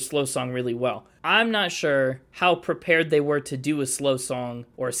can do a slow song really well. I'm not sure how prepared they were to do a slow song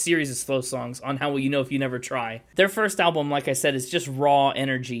or a series of slow songs on How Will You Know If You Never Try. Their first album, like I said, is just raw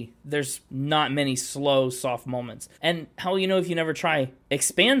energy. There's not many slow, soft moments. And How Will You Know If You Never Try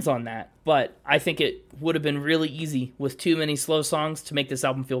expands on that. But I think it would have been really easy with too many slow songs to make this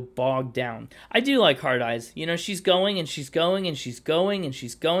album feel bogged down. I do like Hard Eyes. You know, she's going and she's going and she's going and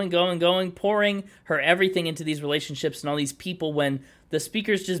she's going, pouring her everything into these relationships and all these people when the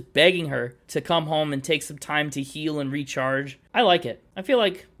speaker's just begging her to come home and take some time to heal and recharge. I like it. I feel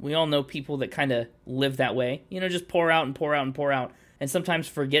like we all know people that kind of live that way. You know, just pour out and pour out and pour out, and sometimes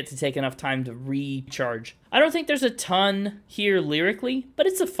forget to take enough time to recharge. I don't think there's a ton here lyrically, but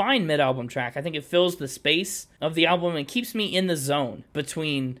it's a fine mid-album track. I think it fills the space of the album and keeps me in the zone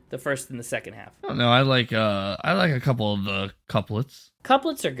between the first and the second half. I don't know. I like a couple of the couplets.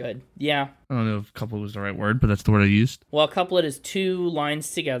 Couplets are good, yeah. I don't know if couplet was the right word, but that's the word I used. Well, a couplet is 2 lines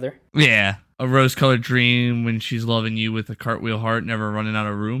together. Yeah. A rose-colored dream when she's loving you with a cartwheel heart, never running out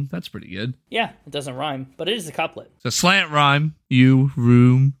of room. That's pretty good. Yeah, it doesn't rhyme, but it is a couplet. It's a slant rhyme. You,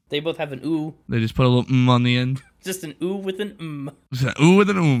 room. They both have an ooh. They just put a little on the end. Just an ooh with an Just an ooh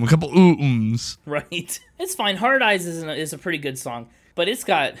with an a couple ooh-ums. Right. It's fine. Hard Eyes is a pretty good song, but it's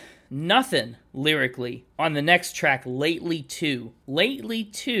got nothing lyrically on the next track, Lately 2. Lately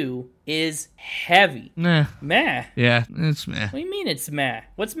 2 is heavy. Nah. Meh. Yeah, it's meh. What do you mean it's meh?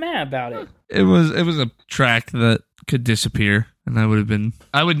 What's meh about it? It was a track that could disappear, and I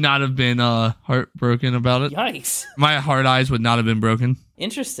would not have been heartbroken about it. Yikes. My Hard Eyes would not have been broken.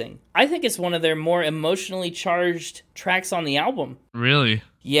 Interesting. I think it's one of their more emotionally charged tracks on the album. Really?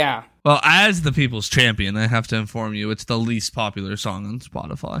 Yeah. Well, as the people's champion, I have to inform you, it's the least popular song on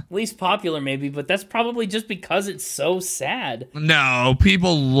Spotify. Least popular, maybe, but that's probably just because it's so sad. No,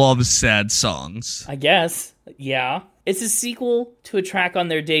 people love sad songs. I guess. Yeah. It's a sequel to a track on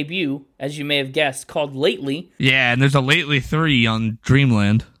their debut, as you may have guessed, called Lately. Yeah, and there's a Lately 3 on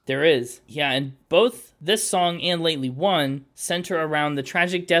Dreamland. There is. Yeah, and both this song and Lately 1 center around the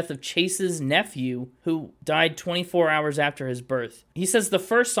tragic death of Chase's nephew, who died 24 hours after his birth. He says the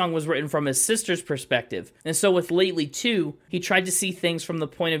first song was written from his sister's perspective, and so with Lately 2, he tried to see things from the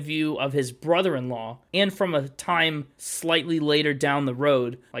point of view of his brother-in-law, and from a time slightly later down the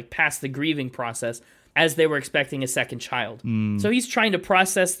road, like past the grieving process, as they were expecting a second child. So he's trying to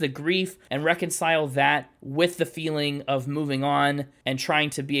process the grief and reconcile that with the feeling of moving on and trying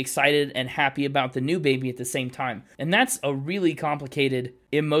to be excited and happy about the new baby at the same time. And that's a really complicated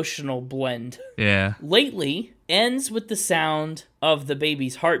emotional blend. Yeah. Lately ends with the sound of the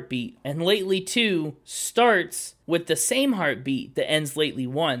baby's heartbeat, and Lately 2 starts with the same heartbeat that ends Lately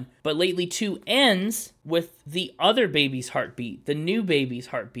 1, but Lately 2 ends with the other baby's heartbeat, the new baby's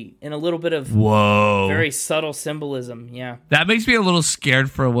heartbeat, and a little bit of Whoa. very subtle symbolism, yeah. That makes me a little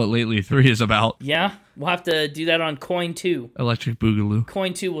scared for what Lately 3 is about. Yeah, we'll have to do that on Coin 2. Electric Boogaloo.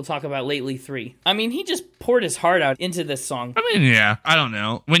 Coin 2, we'll talk about Lately 3. I mean, he just poured his heart out into this song. I mean, yeah, I don't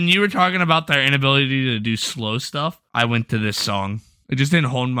know. When you were talking about their inability to do slow stuff, I went to this song. It just didn't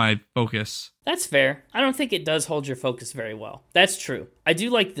hold my focus. That's fair. I don't think it does hold your focus very well. That's true. I do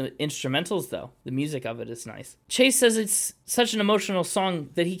like the instrumentals, though. The music of it is nice. Chase says it's such an emotional song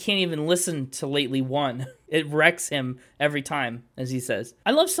that he can't even listen to Lately 1. It wrecks him every time, as he says.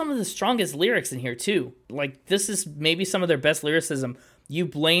 I love some of the strongest lyrics in here, too. Like, this is maybe some of their best lyricism. You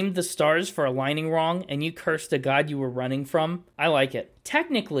blamed the stars for aligning wrong, and you cursed the God you were running from. I like it.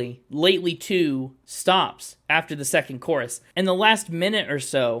 Technically, Lately 2 stops after the second chorus, and the last minute or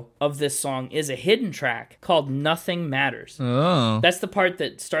so of this song is a hidden track called Nothing Matters. Oh. That's the part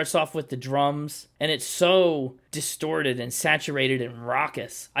that starts off with the drums, and it's so distorted and saturated and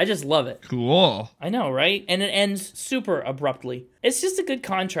raucous. I just love it. Cool. I know, right? And it ends super abruptly. It's just a good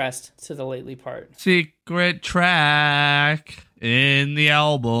contrast to the Lately part. Secret track in the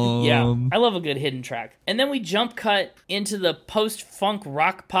album. Yeah, I love a good hidden track. And then we jump cut into the post-funk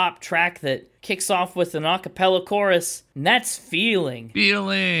rock pop track that kicks off with an a cappella chorus, and that's Feeling.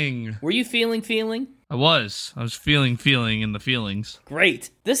 Feeling. Were you feeling? I was feeling in the feelings.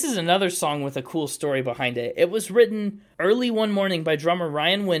 Great. This is another song with a cool story behind it. It was written early one morning by drummer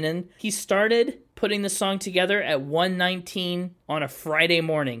Ryan Winnan. He started putting the song together at 1:19 on a Friday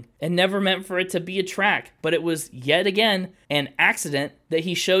morning and never meant for it to be a track, but it was yet again an accident that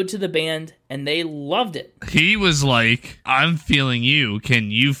he showed to the band and they loved it. He was like, I'm feeling you. Can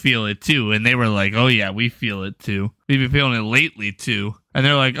you feel it too? And they were like, oh yeah, we feel it too. We've been feeling it lately too. And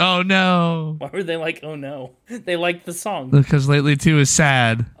they're like, oh no. Why were they like, oh no? They liked the song. Because Lately too is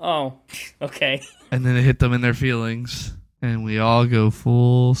sad. Oh, okay. And then it hit them in their feelings. And we all go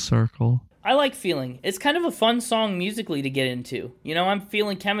full circle. I like Feeling. It's kind of a fun song musically to get into. You know, I'm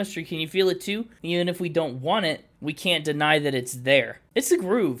feeling chemistry. Can you feel it too? Even if we don't want it, we can't deny that it's there. It's a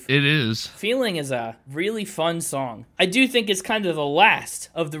groove. It is. Feeling is a really fun song. I do think it's kind of the last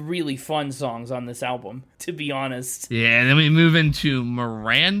of the really fun songs on this album, to be honest. Yeah, and then we move into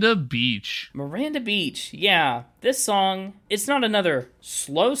Miranda Beach. Miranda Beach, yeah. This song, it's not another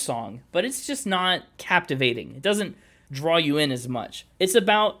slow song, but it's just not captivating. It doesn't draw you in as much. It's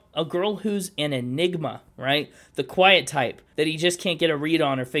about a girl who's an enigma, right? The quiet type that he just can't get a read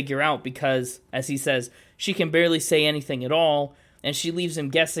on or figure out because, as he says, she can barely say anything at all, and she leaves him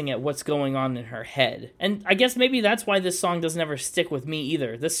guessing at what's going on in her head. And I guess maybe that's why this song doesn't ever stick with me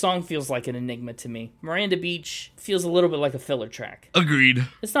either. This song feels like an enigma to me. Miranda Beach feels a little bit like a filler track. Agreed.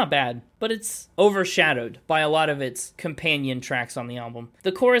 It's not bad, but it's overshadowed by a lot of its companion tracks on the album.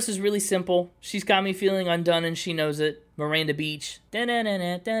 The chorus is really simple. She's got me feeling undone and she knows it. Miranda Beach.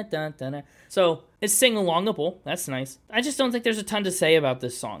 Da-da-da-da-da-da-da. So it's sing-alongable. That's nice. I just don't think there's a ton to say about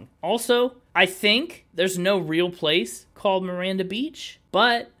this song. Also, I think there's no real place called Miranda Beach,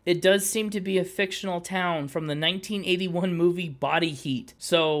 but it does seem to be a fictional town from the 1981 movie Body Heat.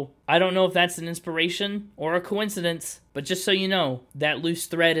 So I don't know if that's an inspiration or a coincidence, but just so you know, that loose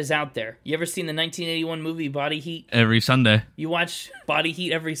thread is out there. You ever seen the 1981 movie Body Heat? Every Sunday. You watch Body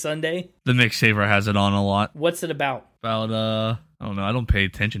Heat every Sunday? The Mixtaper has it on a lot. What's it about? About, I don't know. I don't pay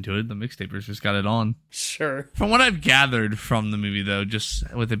attention to it. The Mixtapers just got it on. Sure. From what I've gathered from the movie, though,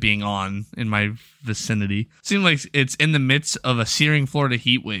 just with it being on in my vicinity, it seems like it's in the midst of a searing Florida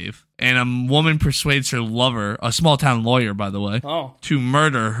heat wave. And a woman persuades her lover, a small town lawyer, by the way, to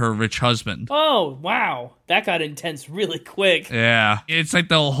murder her rich husband. Oh, wow. That got intense really quick. Yeah. It's like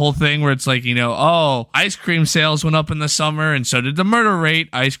the whole thing where it's like, oh, ice cream sales went up in the summer and so did the murder rate.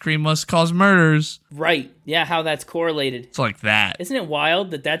 Ice cream must cause murders. Right. Yeah, how that's correlated. It's like that. Isn't it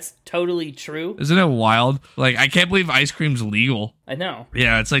wild that that's totally true? Isn't it wild? Like, I can't believe ice cream's legal. I know.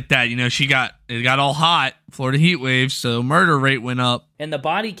 Yeah, it's like that. It got all hot, Florida heat wave, so murder rate went up. And the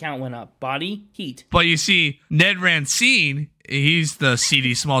body count went up. Body, heat. But you see, Ned Rancine, he's the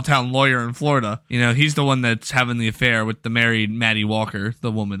seedy small town lawyer in Florida. He's the one that's having the affair with the married Maddie Walker,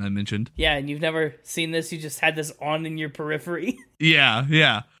 the woman I mentioned. Yeah, and you've never seen this? You just had this on in your periphery?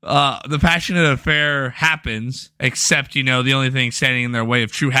 Yeah. The passionate affair happens, except, the only thing standing in their way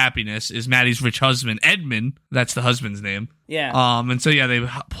of true happiness is Maddie's rich husband, Edmund. That's the husband's name. Yeah. And so, they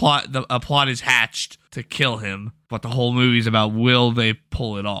a plot is hatched to kill him, but the whole movie's about will they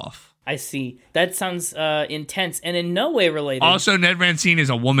pull it off. I see. That sounds intense and in no way related. Also, Ned Rancine is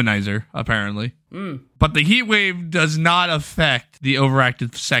a womanizer, apparently. But the heat wave does not affect the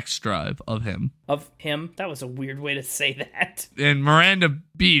overactive sex drive of him. Of him? That was a weird way to say that. And Miranda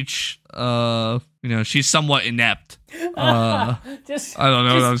Beach, she's somewhat inept. I don't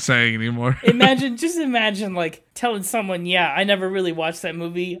know what I'm saying anymore. Imagine like telling someone, yeah, I never really watched that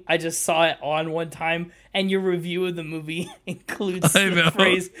movie. I just saw it on one time. And your review of the movie includes the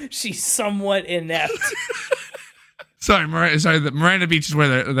phrase, she's somewhat inept. Sorry, the Miranda Beach is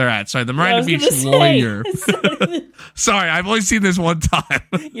where they're at. Sorry, the Miranda Beach lawyer. Sorry, I've only seen this one time.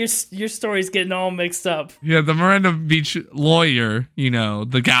 Your story's getting all mixed up. Yeah, the Miranda Beach lawyer,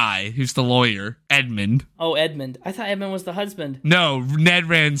 the guy who's the lawyer, Edmund. Oh, Edmund. I thought Edmund was the husband. No, Ned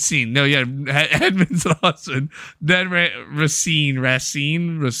Rancine. No, yeah, Edmund's the husband. Ned Racine.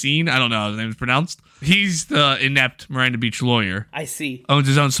 I don't know how his name is pronounced. He's the inept Miranda Beach lawyer. I see. Owns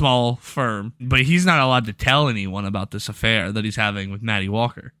his own small firm, but he's not allowed to tell anyone about this affair that he's having with Maddie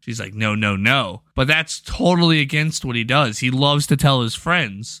Walker. She's like, no. But that's totally against what he does. He loves to tell his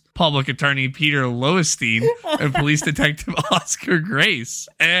friends, public attorney Peter Lowenstein and police detective Oscar Grace.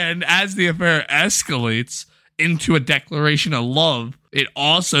 And as the affair escalates into a declaration of love, it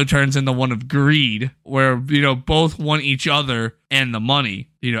also turns into one of greed, where, both want each other and the money.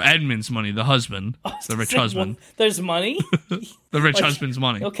 Edmund's money, the husband, the rich husband. There's money? The rich husband's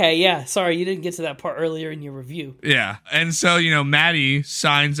money. Okay, yeah. Sorry, you didn't get to that part earlier in your review. Yeah. And so, Maddie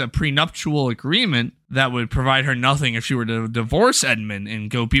signs a prenuptial agreement that would provide her nothing if she were to divorce Edmund and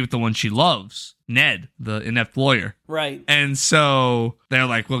go be with the one she loves, Ned, the inept lawyer. Right. And so they're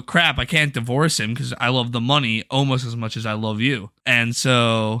like, well, crap, I can't divorce him because I love the money almost as much as I love you. And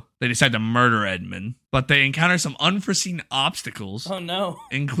so they decide to murder Edmund. But they encounter some unforeseen obstacles. Oh, no.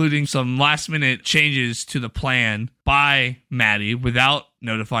 Including some last-minute changes to the plan by Maddie without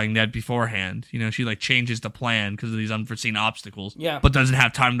notifying Ned beforehand. She changes the plan because of these unforeseen obstacles. Yeah. But doesn't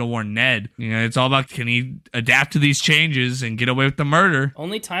have time to warn Ned. It's all about, can he adapt to these changes and get away with the murder?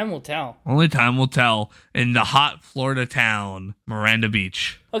 Only time will tell. Only time will tell in the hot Florida town, Miranda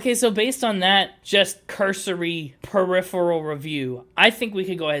Beach. Okay, so based on that just cursory peripheral review, I think we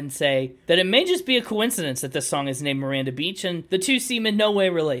could go ahead and say that it may just be a coincidence that this song is named Miranda Beach and the two seem in no way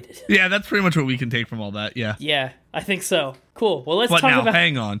related. Yeah, that's pretty much what we can take from all that, yeah. Yeah, I think so. Cool. Well, let's talk about... But now,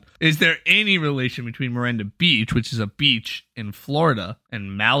 hang on. Is there any relation between Miranda Beach, which is a beach in Florida,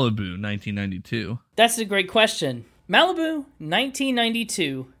 and Malibu, 1992? That's a great question. Malibu,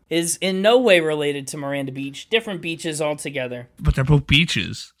 1992... is in no way related to Miranda Beach. Different beaches altogether. But they're both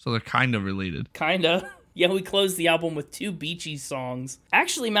beaches, so they're kind of related. Kinda. Yeah, we closed the album with two beachy songs.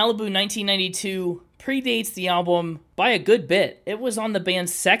 Actually, Malibu 1992 predates the album by a good bit. It was on the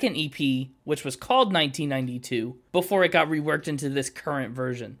band's second EP, which was called 1992, before it got reworked into this current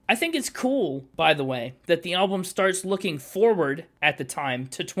version. I think it's cool, by the way, that the album starts looking forward at the time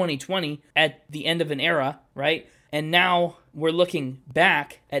to 2020 at the end of an era, right? And now we're looking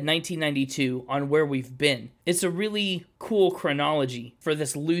back at 1992 on where we've been. It's a really cool chronology for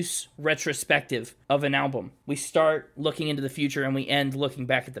this loose retrospective of an album. We start looking into the future and we end looking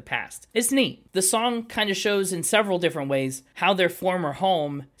back at the past. It's neat. The song kind of shows in several different ways how their former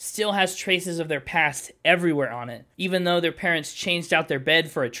home still has traces of their past everywhere on it. Even though their parents changed out their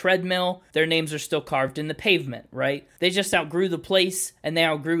bed for a treadmill, their names are still carved in the pavement, right? They just outgrew the place and they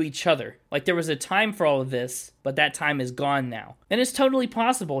outgrew each other. Like there was a time for all of this, but that time is gone gone now. And it's totally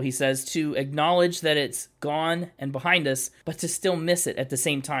possible, he says, to acknowledge that it's gone and behind us, but to still miss it at the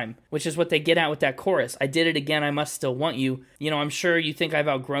same time, which is what they get at with that chorus. I did it again, I must still want you. I'm sure you think I've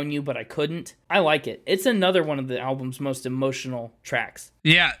outgrown you, but I couldn't. I like it. It's another one of the album's most emotional tracks.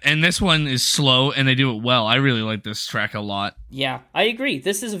 Yeah, and this one is slow, and they do it well. I really like this track a lot. Yeah, I agree.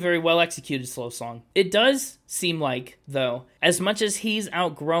 This is a very well-executed slow song. It does seem like, though, as much as he's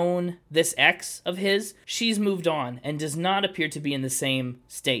outgrown this ex of his, she's moved on and does not appear to be in the same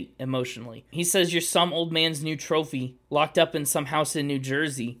state emotionally. He says, you're some old man's new trophy, locked up in some house in New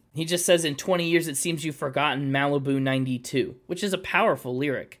Jersey. He just says, in 20 years it seems you've forgotten Malibu 92, which is a powerful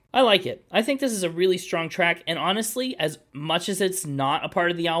lyric. I like it. I think this is a really strong track, and honestly, as much as it's not a part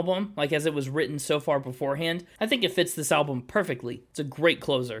of the album, like as it was written so far beforehand, I think it fits this album perfectly. It's a great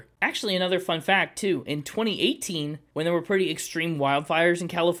closer. Actually, another fun fact, too. In 2018, when there were pretty extreme wildfires in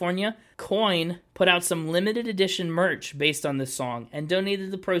California, Coin put out some limited edition merch based on this song and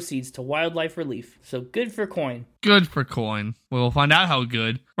donated the proceeds to wildlife relief. So good for Coin. Good for Coin. We'll find out how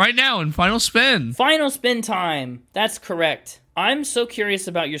good right now in Final Spin. Final Spin time. That's correct. I'm so curious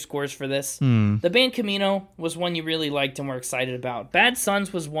about your scores for this. The band Camino was one you really liked and were excited about. Bad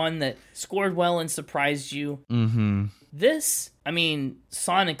Sons was one that scored well and surprised you. This,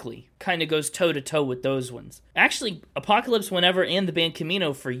 sonically, kind of goes toe-to-toe with those ones. Actually, Apocalypse Whenever and the band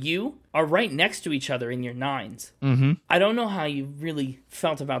Camino, for you, are right next to each other in your 9s. I don't know how you really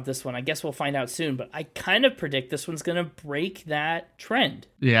felt about this one. I guess we'll find out soon, but I kind of predict this one's going to break that trend.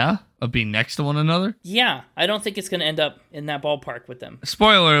 Yeah? Of being next to one another? Yeah, I don't think it's going to end up in that ballpark with them.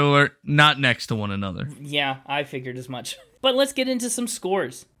 Spoiler alert, not next to one another. Yeah, I figured as much. But let's get into some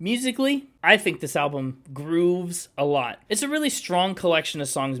scores. Musically, I think this album grooves a lot. It's a really strong collection of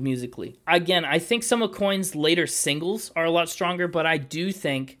songs musically. Again, I think some of Coin's later singles are a lot stronger, but I do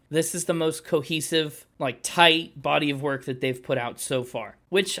think this is the most cohesive, tight body of work that they've put out so far,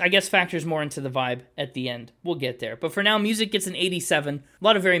 which I guess factors more into the vibe at the end. We'll get there. But for now, music gets an 87. A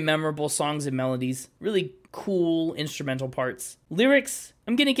lot of very memorable songs and melodies. Really cool instrumental parts. Lyrics,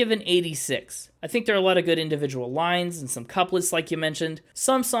 I'm going to give an 86. I think there are a lot of good individual lines and some couplets like you mentioned.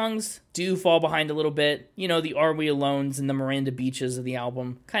 Some songs do fall behind a little bit. The Are We Alones and the Miranda Beaches of the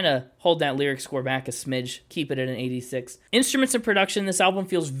album kind of hold that lyric score back a smidge, keep it at an 86. Instruments and production, this album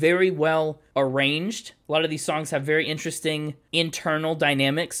feels very well arranged. A lot of these songs have very interesting internal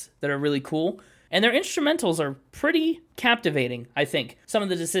dynamics that are really cool. And their instrumentals are pretty captivating, I think. Some of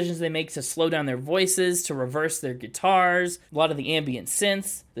the decisions they make to slow down their voices, to reverse their guitars, a lot of the ambient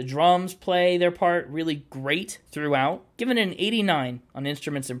synths, the drums play their part really great throughout. Given an 89 on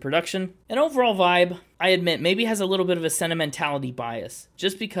instruments and production. An overall vibe, I admit, maybe has a little bit of a sentimentality bias,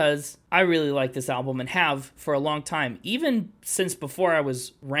 just because I really like this album and have for a long time, even since before I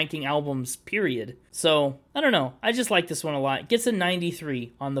was ranking albums, period. So, I don't know, I just like this one a lot. It gets a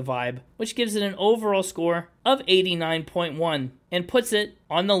 93 on the vibe, which gives it an overall score of 89.1 and puts it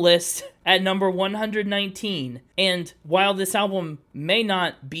on the list at number 119. And while this album may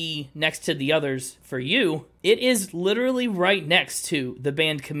not be next to the others for you, it is literally right next to the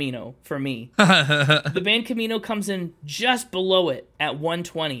band Camino for me. The band Camino comes in just below it at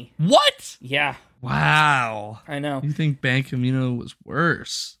 120. What? Yeah. Wow. I know. You think Band Camino was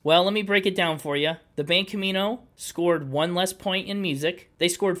worse? Well, let me break it down for you. The band Camino scored 1 less point in music. They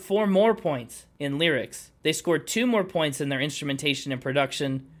scored 4 more points in lyrics. They scored 2 more points in their instrumentation and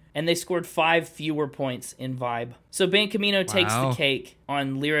production. And they scored 5 fewer points in vibe. So Band Camino takes the cake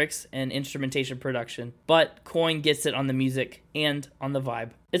on lyrics and instrumentation production, but Coin gets it on the music and on the vibe.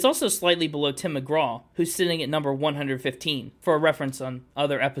 It's also slightly below Tim McGraw, who's sitting at number 115, for a reference on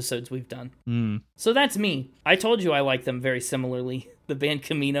other episodes we've done. So that's me. I told you I like them very similarly, the band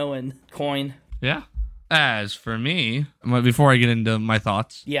Camino and Coin. Yeah. As for me, before I get into my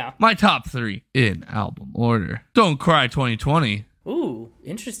thoughts, my top 3 in album order. Don't Cry 2020. Ooh,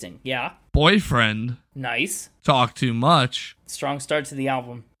 interesting. Yeah. Boyfriend. Nice. Talk Too Much. Strong start to the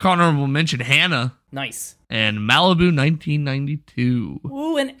album. Honorable mention, Hannah. Nice. And Malibu 1992.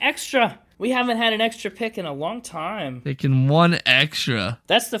 Ooh, an extra. We haven't had an extra pick in a long time. Taking 1 extra.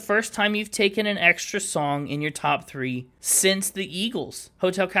 That's the first time you've taken an extra song in your top 3 since the Eagles,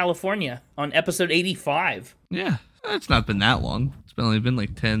 Hotel California, on episode 85. Yeah, it's not been that long. It's only been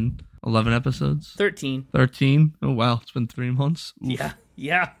like 10, 11 episodes. 13. 13? Oh, wow. It's been 3 months. Oof.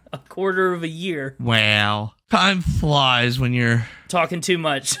 Yeah. A quarter of a year. Wow. Time flies when you're talking too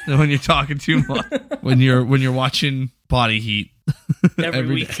much. When you're talking too much. when you're watching Body Heat.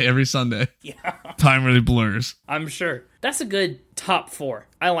 every week. Every Sunday. Yeah. Time really blurs. I'm sure. That's a good top 4.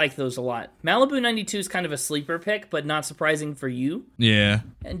 I like those a lot. Malibu 92 is kind of a sleeper pick, but not surprising for you. Yeah.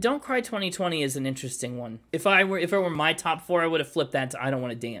 And Don't Cry 2020 is an interesting one. If it were my top 4, I would have flipped that to I Don't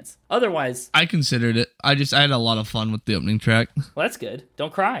Want to Dance. Otherwise, I considered it. I had a lot of fun with the opening track. Well, that's good.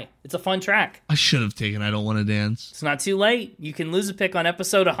 Don't cry. It's a fun track. I should have taken I Don't Want to Dance. It's not too late. You can lose a pick on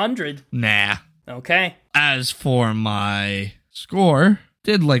episode 100. Nah. Okay. As for my score,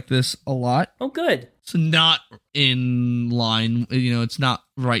 did like this a lot. Oh, good. It's not in line, it's not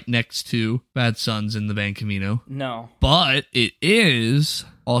right next to Bad Sons in the Band Camino. No. But it is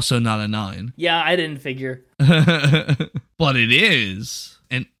also not a 9. Yeah, I didn't figure. But it is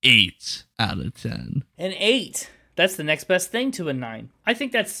an 8 out of 10. An 8. That's the next best thing to a 9. I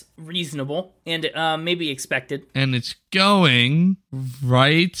think that's reasonable and maybe expected. And it's going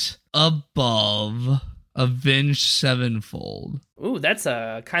right above Avenged Sevenfold. Ooh, that's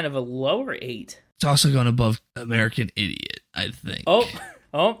a kind of a lower 8. It's also going above American Idiot, I think. Oh,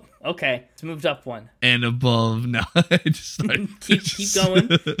 okay. It's moved up one. And above, no, I just started. keep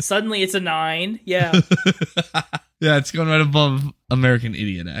going. Suddenly it's a 9. Yeah. Yeah, it's going right above American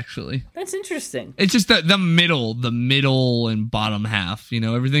Idiot, actually. That's interesting. It's just the middle and bottom half,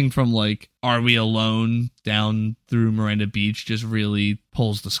 everything from like Are We Alone down through Miranda Beach just really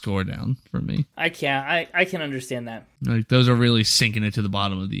pulls the score down for me. I can understand that. Like those are really sinking it to the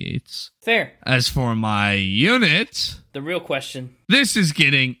bottom of the 8s. Fair. As for my unit, the real question. This is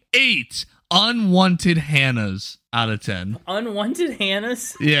getting 8 unwanted Hannahs out of 10. Unwanted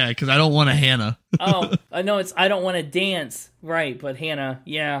Hannahs? Yeah, because I don't want a Hannah. Oh, I know it's I Don't Want to Dance. Right, but Hannah,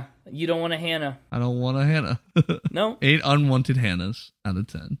 yeah. You don't want a Hannah. I don't want a Hannah. No. 8 unwanted Hannahs out of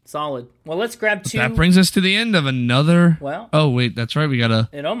 10. Solid. Well, let's grab 2. That brings us to the end of another... Well... Oh, wait, that's right. We gotta...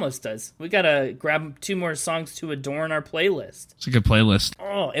 It almost does. We gotta grab 2 more songs to adorn our playlist. It's a good playlist.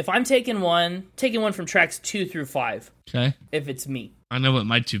 Oh, if I'm taking one from tracks 2 through 5. Okay. If it's me. I know what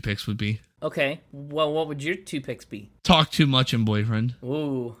my 2 picks would be. Okay. Well, what would your 2 picks be? Talk Too Much and Boyfriend.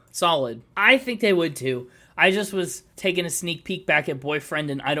 Ooh, solid. I think they would too. I just was taking a sneak peek back at Boyfriend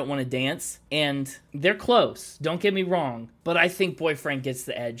and I Don't Want to Dance, and they're close. Don't get me wrong, but I think Boyfriend gets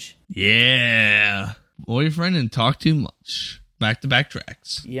the edge. Yeah. Boyfriend and Talk Too Much. Back-to-back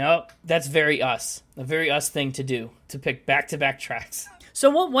tracks. Yep. That's very us. A very us thing to do, to pick back-to-back tracks. So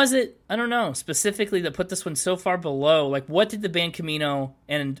what was it, I don't know, specifically that put this one so far below? Like, what did the Band Camino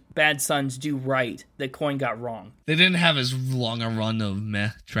and Bad Sons do right that Coin got wrong? They didn't have as long a run of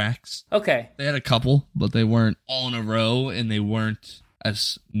meh tracks. Okay. They had a couple, but they weren't all in a row, and they weren't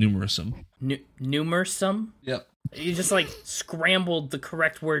as numerous-some. Numerous-some? Yep. You just, scrambled the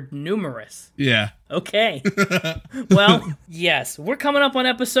correct word, numerous. Yeah. Okay. Well, yes. We're coming up on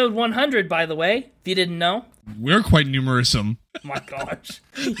episode 100, by the way, if you didn't know. We're quite numerous-some. My gosh.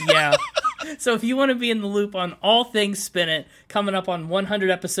 Yeah. So if you want to be in the loop on all things Spin It, coming up on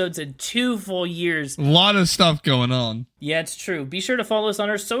 100 episodes in 2 full years. A lot of stuff going on. Yeah, it's true. Be sure to follow us on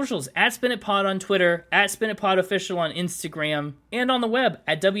our socials, at SpinItPod on Twitter, at SpinItPodOfficial on Instagram, and on the web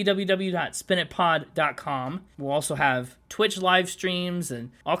at www.spinitpod.com. We'll also have Twitch live streams and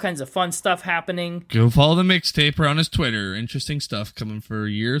all kinds of fun stuff happening. Go follow the Mixtaper on his Twitter. Interesting stuff coming for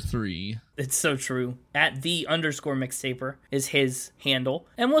year 3. It's so true. At _Mixtaper is his handle.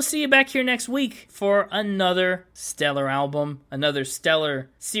 And we'll see you back here next week for another stellar album, another stellar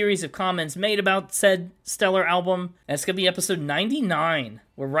series of comments made about said stellar album. And it's going to be episode 99.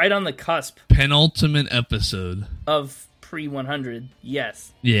 We're right on the cusp. Penultimate episode. Of pre-100,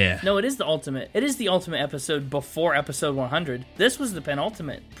 yes. Yeah. No, it is the ultimate. It is the ultimate episode before episode 100. This was the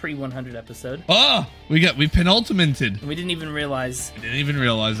penultimate pre-100 episode. Oh, we penultimated. We didn't even realize. We didn't even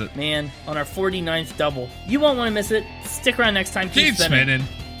realize it. Man, on our 49th double. You won't want to miss it. Stick around next time. Keep spinning.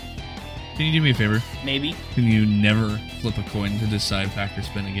 Can you do me a favor? Maybe. Can you never flip a coin to decide fact or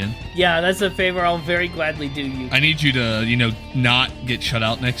spin again? Yeah, that's a favor I'll very gladly do you. I need you to, not get shut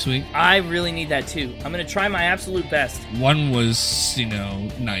out next week. I really need that too. I'm going to try my absolute best. 1 was,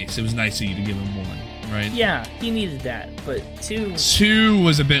 nice. It was nice of you to give him 1, right? Yeah, he needed that. But 2... 2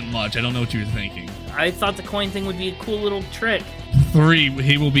 was a bit much. I don't know what you were thinking. I thought the coin thing would be a cool little trick. 3,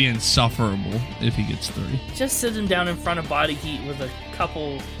 he will be insufferable if he gets 3. Just sit him down in front of body heat with a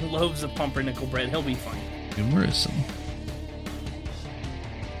couple loaves of pumpernickel bread. He'll be fine. Humorism.